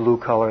navy blue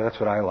color. That's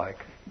what I like.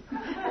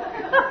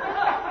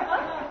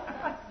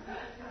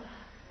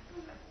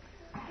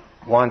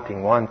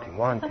 Wanting.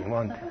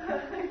 Okay.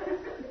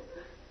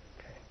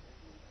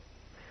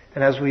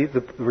 And as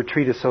the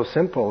retreat is so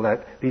simple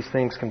that these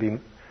things can be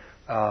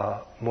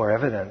more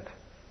evident.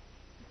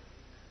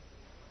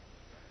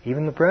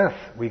 Even the breath.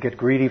 We get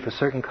greedy for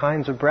certain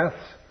kinds of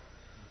breaths.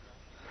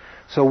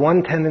 So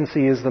one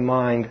tendency is the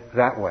mind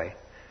that way.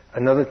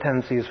 Another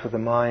tendency is for the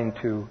mind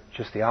to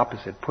just the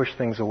opposite, push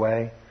things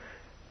away,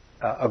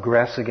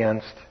 aggress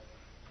against,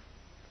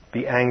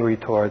 be angry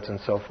towards, and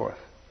so forth.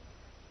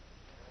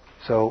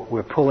 So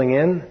we're pulling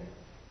in,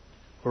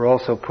 we're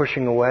also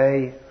pushing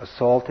away,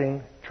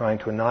 assaulting, trying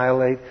to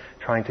annihilate,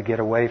 trying to get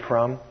away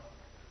from.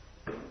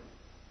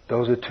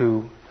 Those are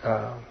two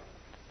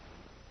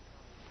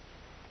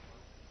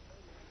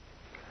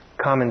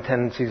common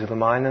tendencies of the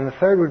mind. And the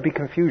third would be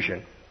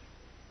confusion.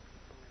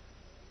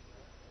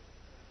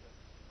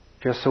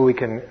 Just so we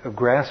can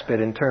grasp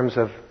it in terms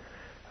of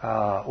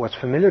what's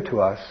familiar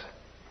to us.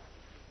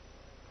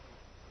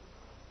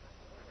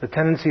 The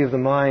tendency of the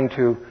mind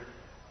to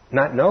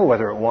not know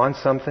whether it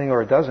wants something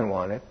or it doesn't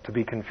want it, to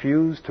be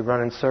confused, to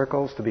run in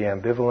circles, to be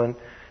ambivalent,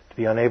 to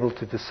be unable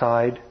to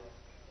decide,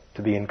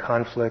 to be in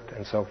conflict,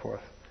 and so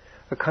forth.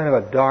 A kind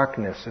of a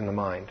darkness in the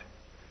mind.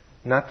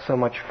 Not so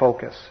much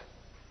focus.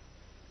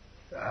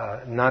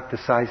 Not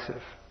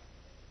decisive.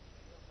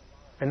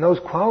 And those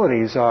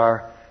qualities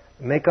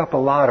make up a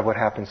lot of what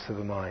happens to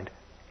the mind.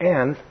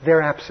 And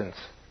their absence.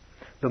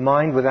 The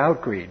mind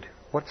without greed,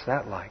 what's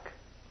that like?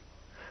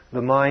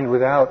 The mind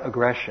without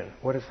aggression,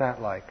 what is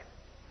that like?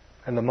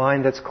 And the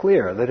mind that's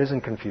clear, that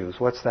isn't confused,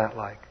 what's that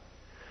like?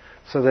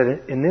 So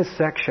that in this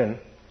section,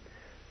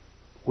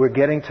 we're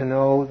getting to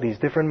know these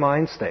different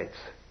mind states.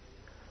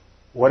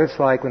 What it's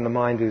like when the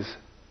mind is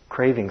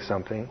craving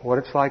something, what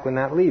it's like when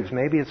that leaves.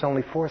 Maybe it's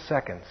only 4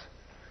 seconds.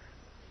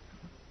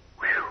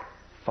 Whew,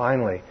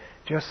 finally,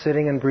 just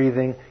sitting and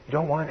breathing, you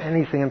don't want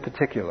anything in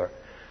particular.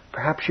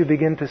 Perhaps you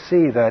begin to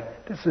see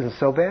that this isn't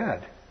so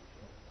bad.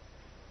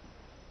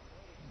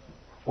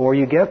 Or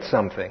you get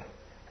something,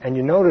 and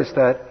you notice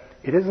that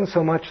it isn't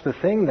so much the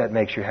thing that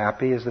makes you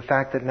happy as the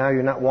fact that now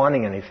you're not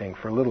wanting anything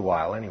for a little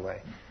while anyway.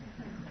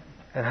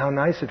 And how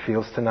nice it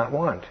feels to not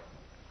want.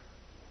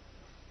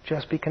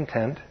 Just be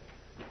content.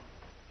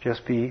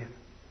 Just be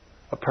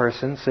a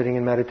person sitting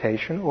in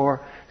meditation or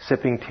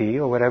sipping tea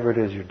or whatever it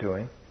is you're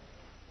doing.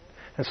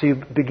 And so you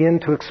begin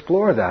to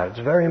explore that. It's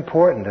very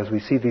important as we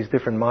see these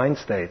different mind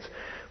states.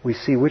 We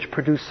see which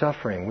produce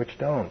suffering, which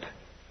don't.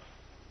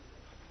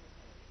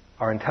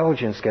 Our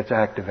intelligence gets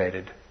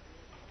activated.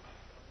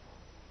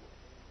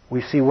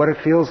 We see what it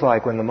feels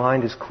like when the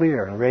mind is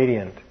clear and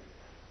radiant.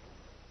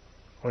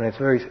 When it's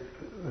very,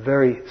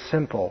 very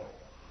simple,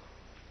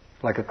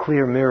 like a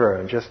clear mirror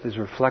and just is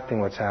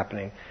reflecting what's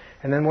happening.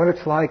 And then what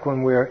it's like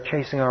when we're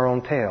chasing our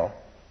own tail,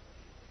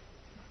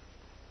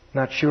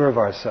 not sure of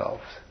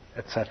ourselves,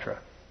 etc.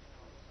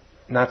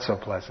 Not so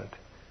pleasant.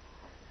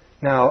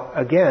 Now,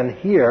 again,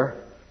 here,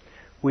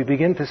 we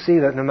begin to see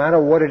that no matter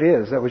what it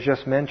is that was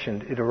just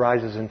mentioned, it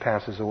arises and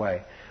passes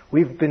away.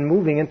 We've been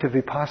moving into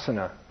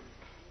vipassana,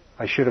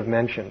 I should have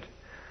mentioned.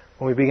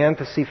 When we began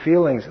to see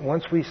feelings,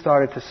 once we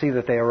started to see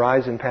that they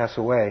arise and pass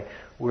away,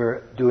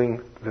 we're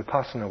doing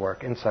vipassana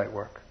work, insight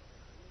work.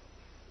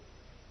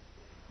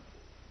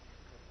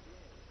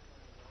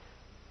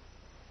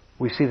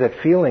 We see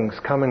that feelings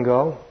come and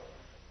go,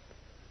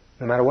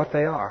 no matter what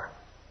they are.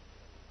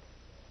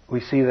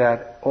 We see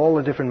that all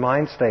the different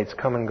mind states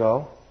come and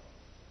go.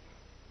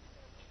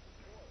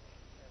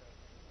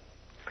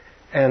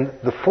 And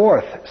the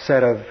fourth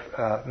set of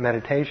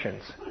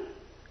meditations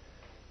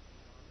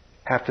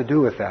have to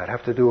do with that,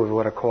 have to do with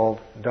what are called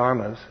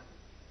dharmas.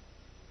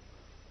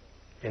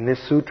 In this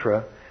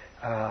sutra,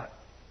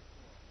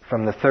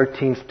 from the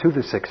 13th to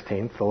the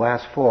 16th, the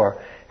last 4,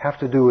 have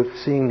to do with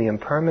seeing the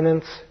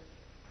impermanence,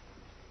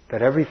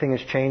 that everything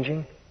is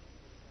changing,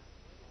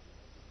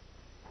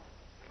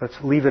 Let's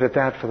leave it at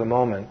that for the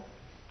moment.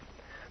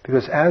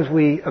 Because as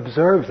we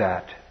observe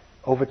that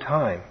over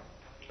time,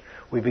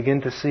 we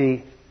begin to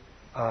see,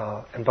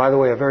 and by the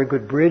way, a very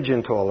good bridge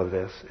into all of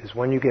this is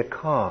when you get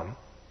calm.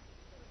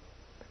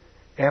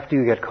 After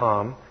you get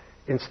calm,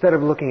 instead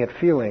of looking at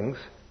feelings,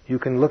 you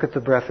can look at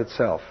the breath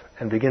itself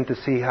and begin to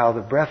see how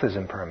the breath is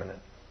impermanent.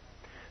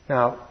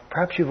 Now,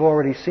 perhaps you've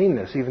already seen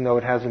this, even though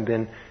it hasn't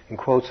been, in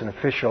quotes, an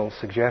official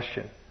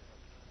suggestion.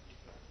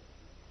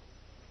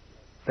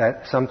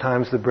 That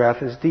sometimes the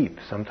breath is deep,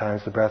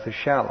 sometimes the breath is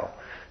shallow,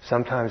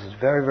 sometimes it's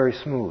very, very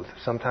smooth,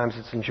 sometimes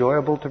it's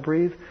enjoyable to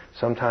breathe,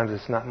 sometimes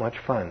it's not much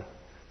fun.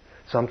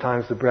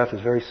 Sometimes the breath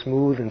is very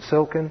smooth and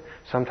silken,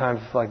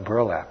 sometimes it's like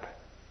burlap.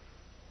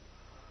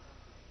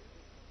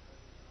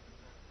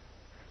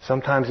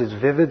 Sometimes it's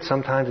vivid,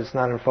 sometimes it's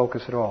not in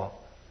focus at all.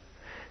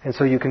 And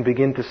so you can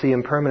begin to see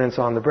impermanence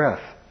on the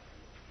breath.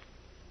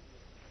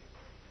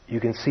 You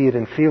can see it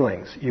in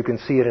feelings. You can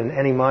see it in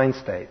any mind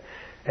state.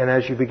 And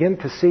as you begin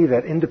to see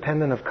that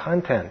independent of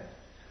content,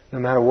 no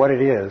matter what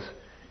it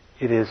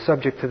is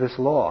subject to this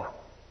law.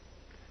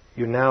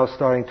 You're now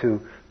starting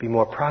to be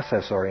more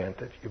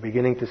process-oriented. You're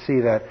beginning to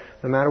see that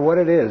no matter what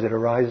it is, it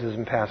arises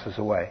and passes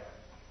away.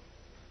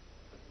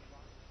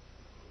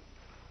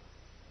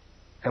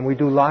 And we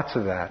do lots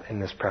of that in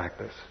this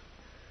practice.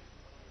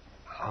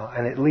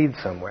 And it leads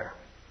somewhere.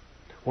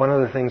 One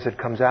of the things that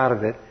comes out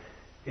of it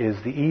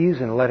is the ease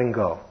in letting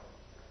go.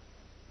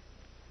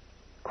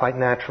 Quite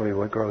naturally,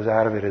 what grows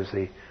out of it is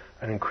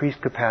an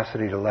increased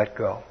capacity to let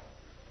go.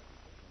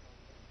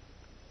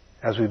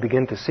 As we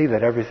begin to see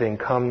that everything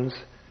comes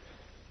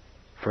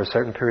for a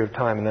certain period of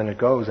time and then it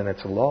goes and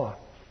it's a law.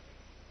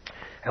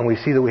 And we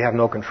see that we have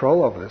no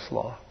control over this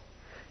law.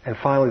 And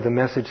finally the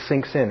message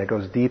sinks in. It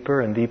goes deeper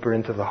and deeper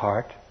into the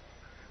heart.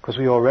 Because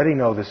we already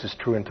know this is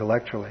true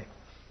intellectually.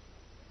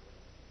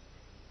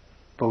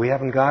 But we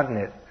haven't gotten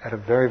it at a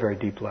very, very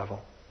deep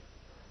level.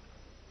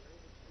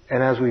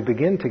 And as we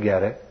begin to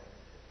get it,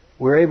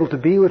 we're able to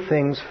be with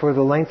things for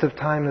the length of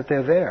time that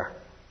they're there.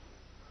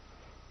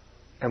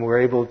 And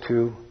we're able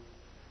to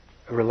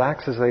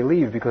relax as they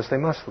leave because they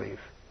must leave.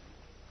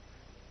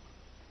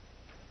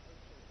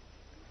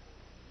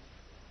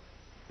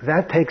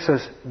 That takes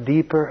us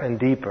deeper and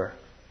deeper.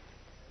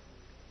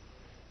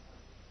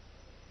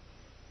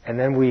 And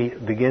then we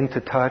begin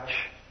to touch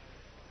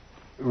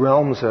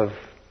realms of,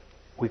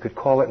 we could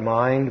call it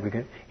mind, we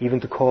could even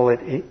to call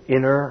it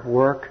inner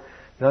work.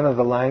 None of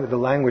the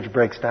language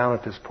breaks down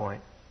at this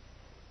point.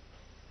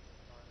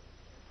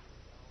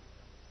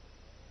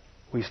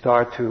 We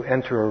start to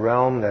enter a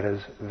realm that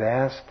is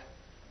vast,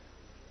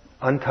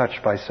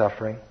 untouched by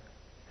suffering.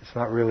 It's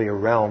not really a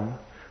realm,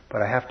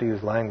 but I have to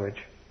use language.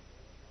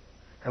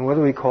 And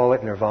whether we call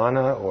it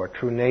nirvana or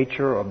true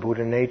nature or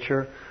Buddha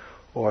nature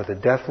or the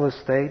deathless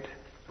state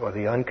or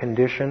the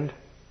unconditioned,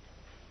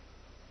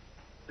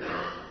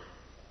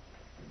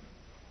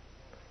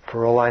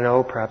 for all I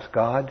know, perhaps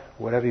God,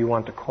 whatever you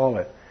want to call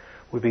it,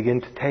 we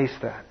begin to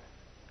taste that.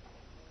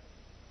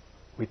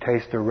 We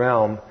taste a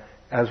realm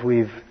as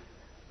we've,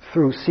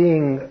 through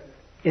seeing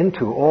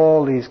into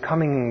all these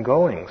coming and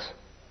goings,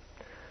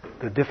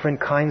 the different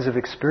kinds of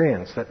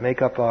experience that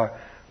make up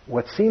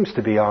what seems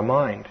to be our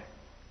mind.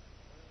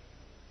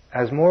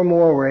 As more and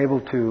more we're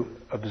able to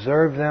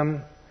observe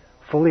them,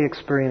 fully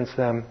experience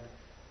them,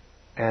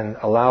 and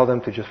allow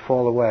them to just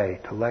fall away,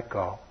 to let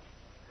go.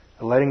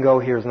 The letting go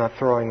here is not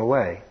throwing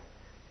away.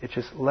 It's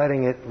just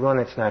letting it run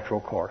its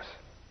natural course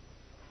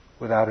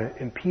without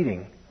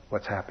impeding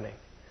what's happening.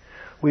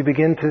 We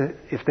begin to,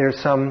 if there's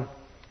some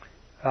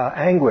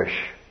anguish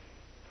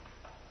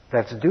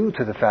that's due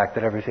to the fact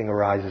that everything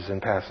arises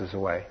and passes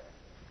away.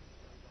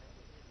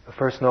 The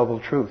first noble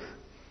truth.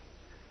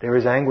 There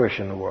is anguish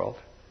in the world.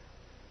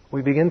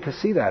 We begin to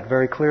see that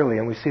very clearly,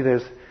 and we see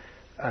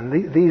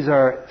these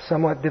are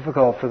somewhat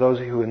difficult for those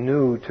of you who are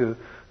new to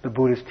the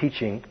Buddhist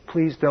teaching.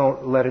 Please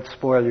don't let it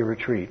spoil your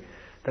retreat,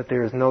 that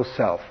there is no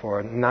self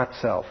or not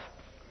self.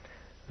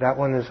 That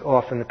one is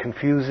often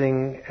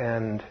confusing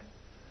and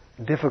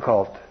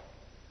difficult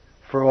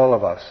for all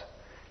of us.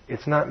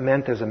 It's not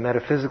meant as a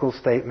metaphysical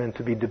statement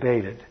to be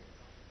debated.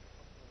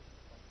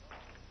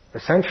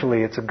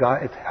 Essentially,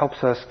 it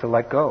helps us to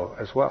let go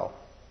as well.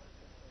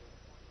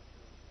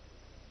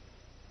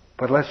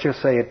 But let's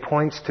just say it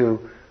points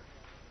to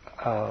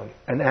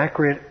an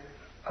accurate,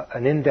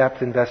 an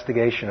in-depth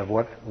investigation of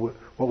what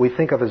we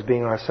think of as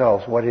being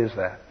ourselves. What is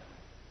that?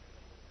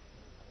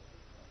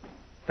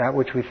 That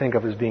which we think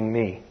of as being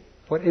me.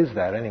 What is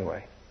that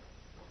anyway?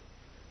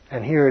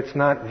 And here it's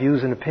not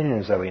views and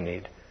opinions that we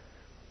need,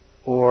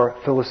 or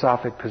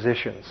philosophic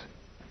positions,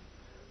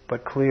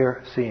 but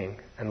clear seeing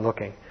and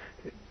looking,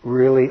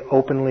 really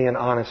openly and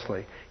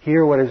honestly.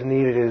 Here what is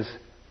needed is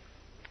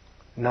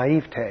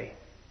naivete,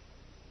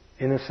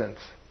 innocence,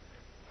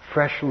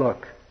 fresh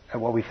look at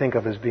what we think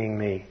of as being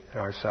me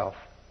and ourself.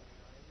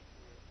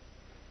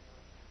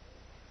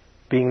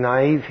 Being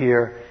naive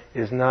here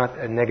is not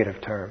a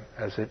negative term,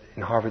 as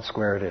in Harvard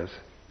Square it is.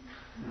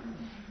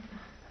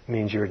 It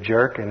means you're a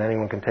jerk and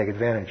anyone can take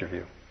advantage of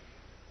you.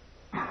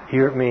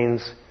 Here it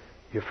means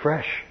you're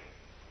fresh.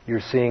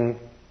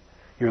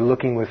 You're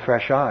looking with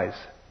fresh eyes.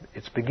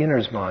 It's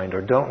beginner's mind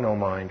or don't know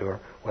mind or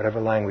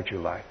whatever language you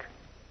like.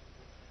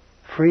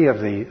 Free of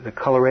the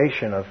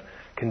coloration of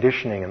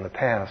conditioning in the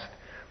past,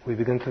 we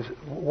begin to,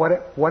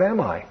 what am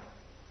I?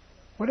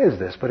 What is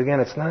this? But again,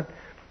 it's not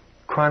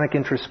chronic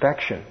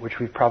introspection, which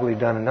we've probably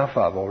done enough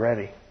of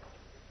already.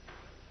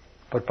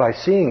 But by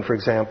seeing, for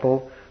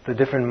example, the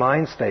different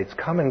mind states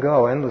come and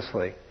go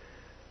endlessly,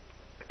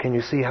 can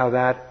you see how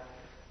that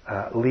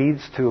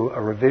leads to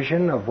a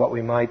revision of what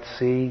we might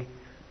see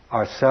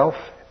ourself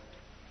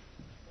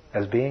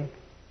as being?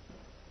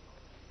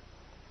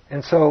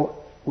 And so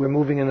we're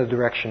moving in the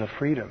direction of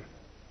freedom.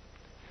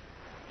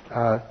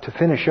 To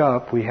finish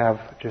up, we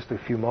have just a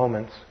few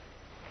moments.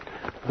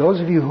 Those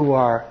of you who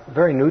are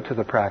very new to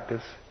the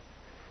practice,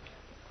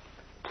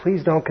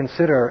 please don't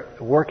consider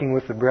working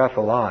with the breath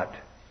a lot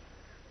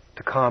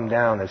to calm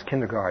down as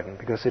kindergarten,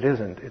 because it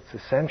isn't. It's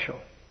essential.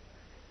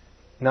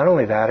 Not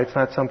only that, it's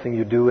not something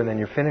you do and then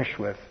you're finished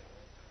with.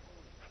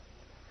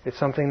 It's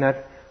something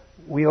that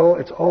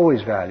it's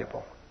always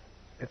valuable.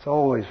 It's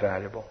always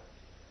valuable.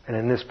 And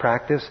in this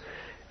practice,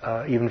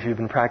 even if you've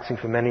been practicing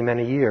for many,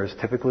 many years,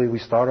 typically we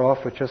start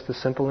off with just a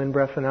simple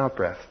in-breath and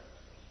out-breath.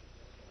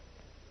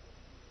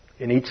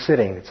 In each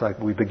sitting, it's like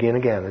we begin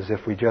again as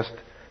if we just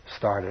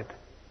started.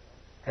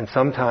 And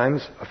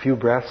sometimes a few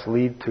breaths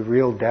lead to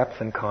real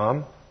depth and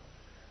calm,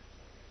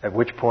 at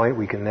which point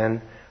we can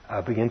then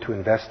begin to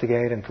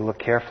investigate and to look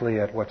carefully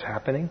at what's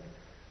happening,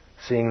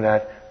 seeing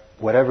that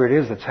whatever it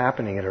is that's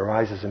happening, it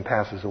arises and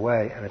passes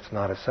away, and it's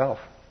not a self.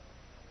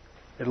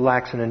 It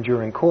lacks an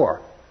enduring core.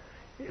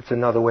 It's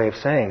another way of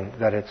saying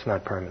that it's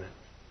not permanent.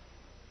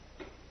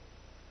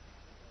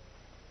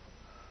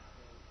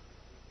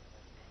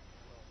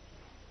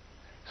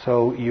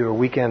 So your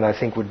weekend, I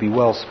think, would be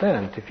well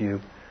spent if you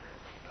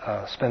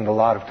spend a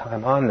lot of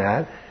time on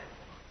that.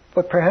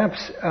 But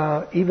perhaps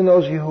even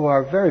those of you who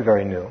are very,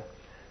 very new,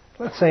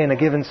 let's say in a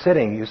given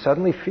sitting, you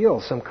suddenly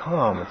feel some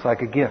calm. It's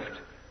like a gift.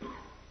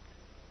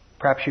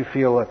 Perhaps you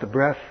feel that the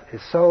breath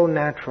is so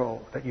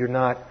natural that you're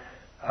not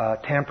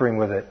tampering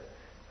with it,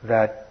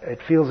 that it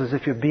feels as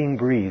if you're being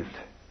breathed.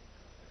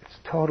 It's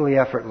totally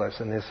effortless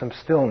and there's some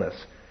stillness.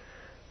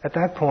 At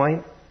that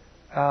point,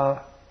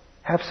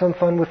 have some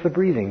fun with the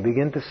breathing.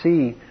 Begin to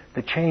see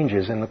the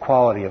changes in the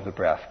quality of the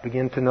breath.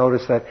 Begin to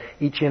notice that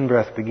each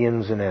in-breath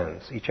begins and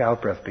ends. Each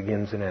out-breath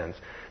begins and ends.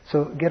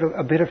 So get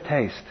a bit of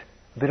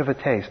a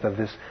taste of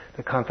this,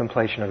 the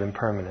contemplation of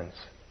impermanence.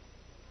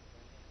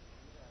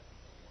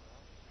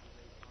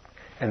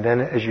 And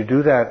then as you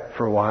do that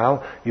for a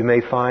while, you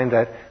may find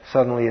that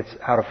suddenly it's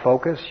out of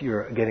focus.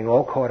 You're getting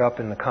all caught up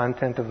in the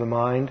content of the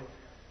mind.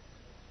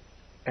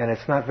 And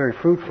it's not very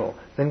fruitful.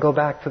 Then go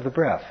back to the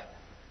breath.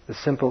 The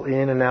simple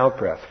in and out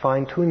breath.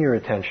 Fine-tune your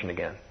attention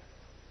again.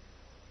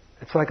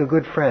 It's like a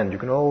good friend. You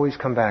can always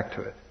come back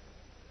to it.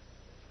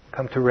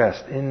 Come to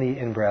rest in the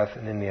in-breath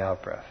and in the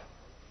out-breath.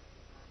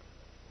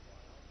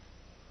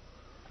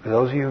 For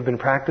those of you who've been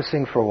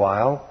practicing for a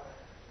while,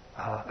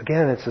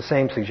 again, it's the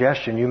same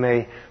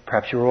suggestion.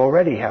 Perhaps you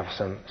already have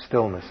some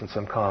stillness and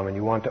some calm, and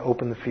you want to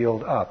open the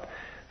field up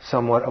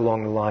somewhat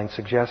along the line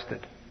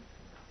suggested.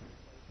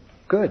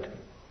 Good.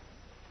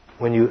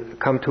 When you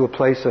come to a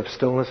place of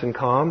stillness and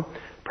calm,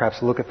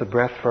 perhaps look at the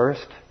breath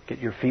first. Get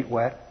your feet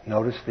wet.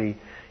 Notice the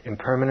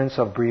impermanence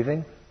of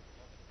breathing.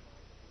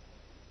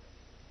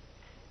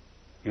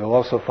 You'll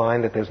also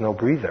find that there's no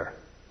breather.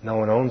 No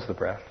one owns the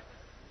breath.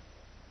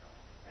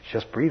 It's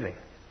just breathing.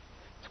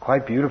 It's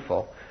quite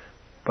beautiful.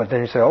 But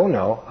then you say, oh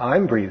no,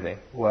 I'm breathing.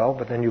 Well,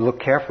 but then you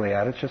look carefully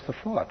at it, it's just a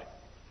thought.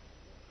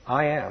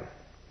 I am.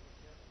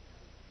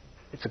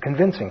 It's a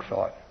convincing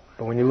thought.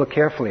 But when you look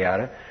carefully at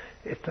it,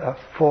 it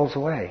falls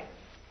away.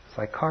 It's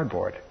like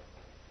cardboard.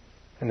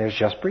 And there's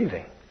just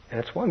breathing. And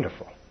it's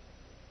wonderful.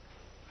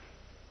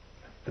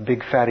 The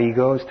big fat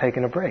ego is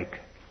taking a break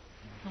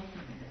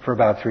for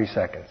about 3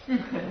 seconds.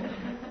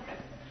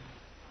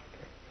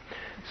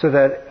 So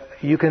that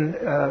you can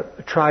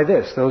try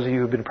this. Those of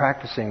you who've been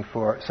practicing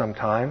for some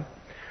time,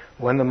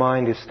 when the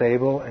mind is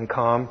stable and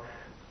calm,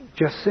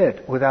 just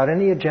sit without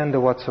any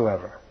agenda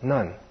whatsoever.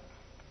 None.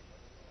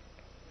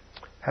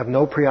 Have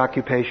no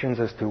preoccupations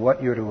as to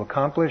what you're to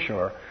accomplish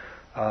or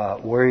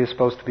where you're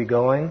supposed to be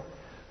going.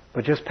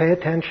 But just pay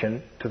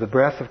attention to the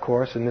breath, of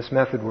course. In this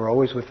method, we're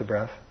always with the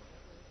breath.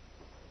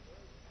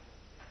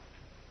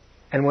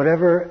 And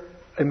whatever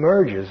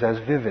emerges as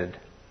vivid.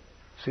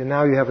 See,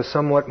 now you have a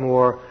somewhat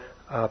more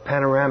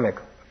panoramic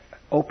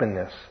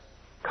openness,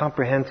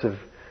 comprehensive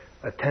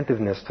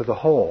attentiveness to the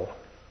whole,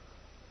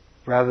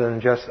 rather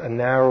than just a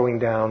narrowing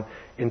down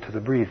into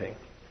the breathing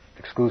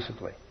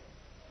exclusively.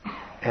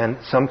 And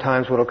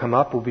sometimes what will come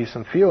up will be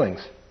some feelings.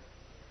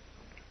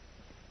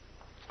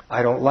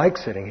 I don't like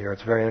sitting here.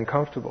 It's very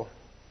uncomfortable.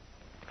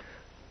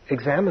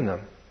 Examine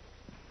them.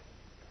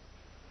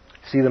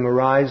 See them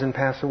arise and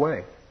pass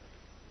away.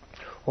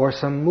 Or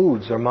some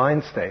moods or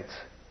mind states,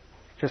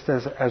 just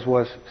as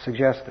was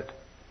suggested.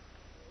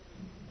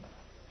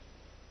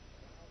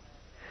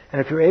 And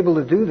if you're able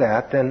to do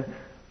that, then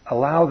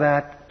allow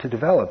that to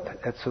develop.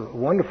 It's a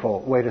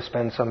wonderful way to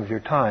spend some of your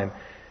time.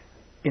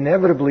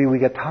 inevitably we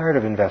get tired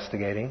of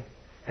investigating,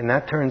 and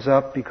that turns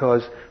up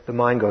because the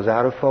mind goes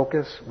out of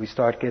focus. We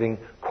start getting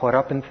caught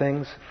up in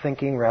things,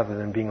 thinking rather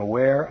than being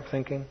aware of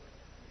thinking,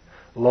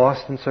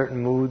 lost in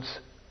certain moods,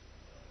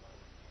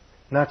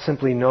 not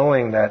simply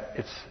knowing that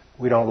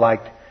we don't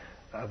like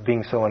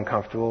being so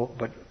uncomfortable,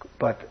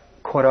 but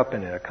caught up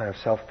in it, a kind of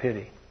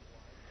self-pity.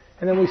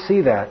 And then we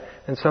see that,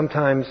 and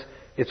sometimes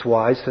it's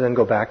wise to then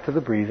go back to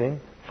the breathing,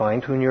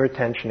 fine-tune your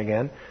attention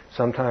again.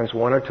 Sometimes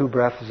 1 or 2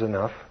 breaths is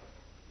enough.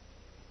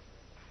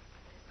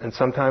 And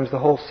sometimes the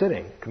whole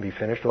sitting can be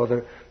finished, or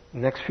the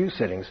next few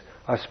sittings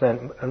are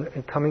spent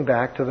coming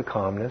back to the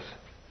calmness.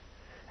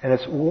 And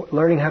it's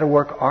learning how to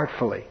work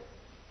artfully.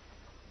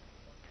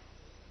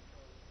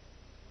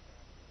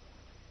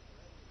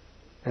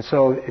 And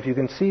so if you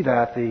can see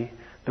that, the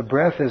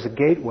breath is a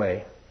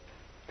gateway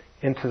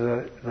into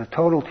the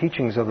total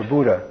teachings of the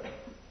Buddha.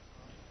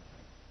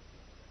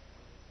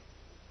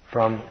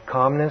 From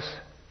calmness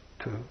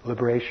to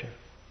liberation.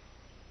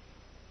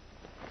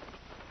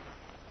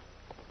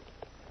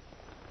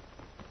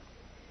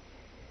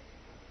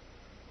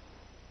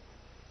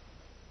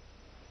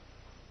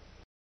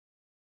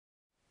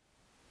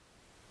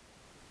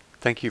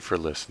 Thank you for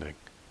listening.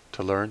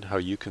 To learn how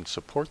you can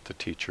support the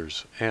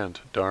teachers and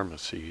Dharma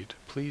Seed,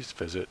 please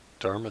visit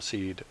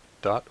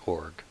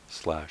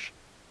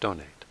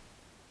dharmaseed.org/donate.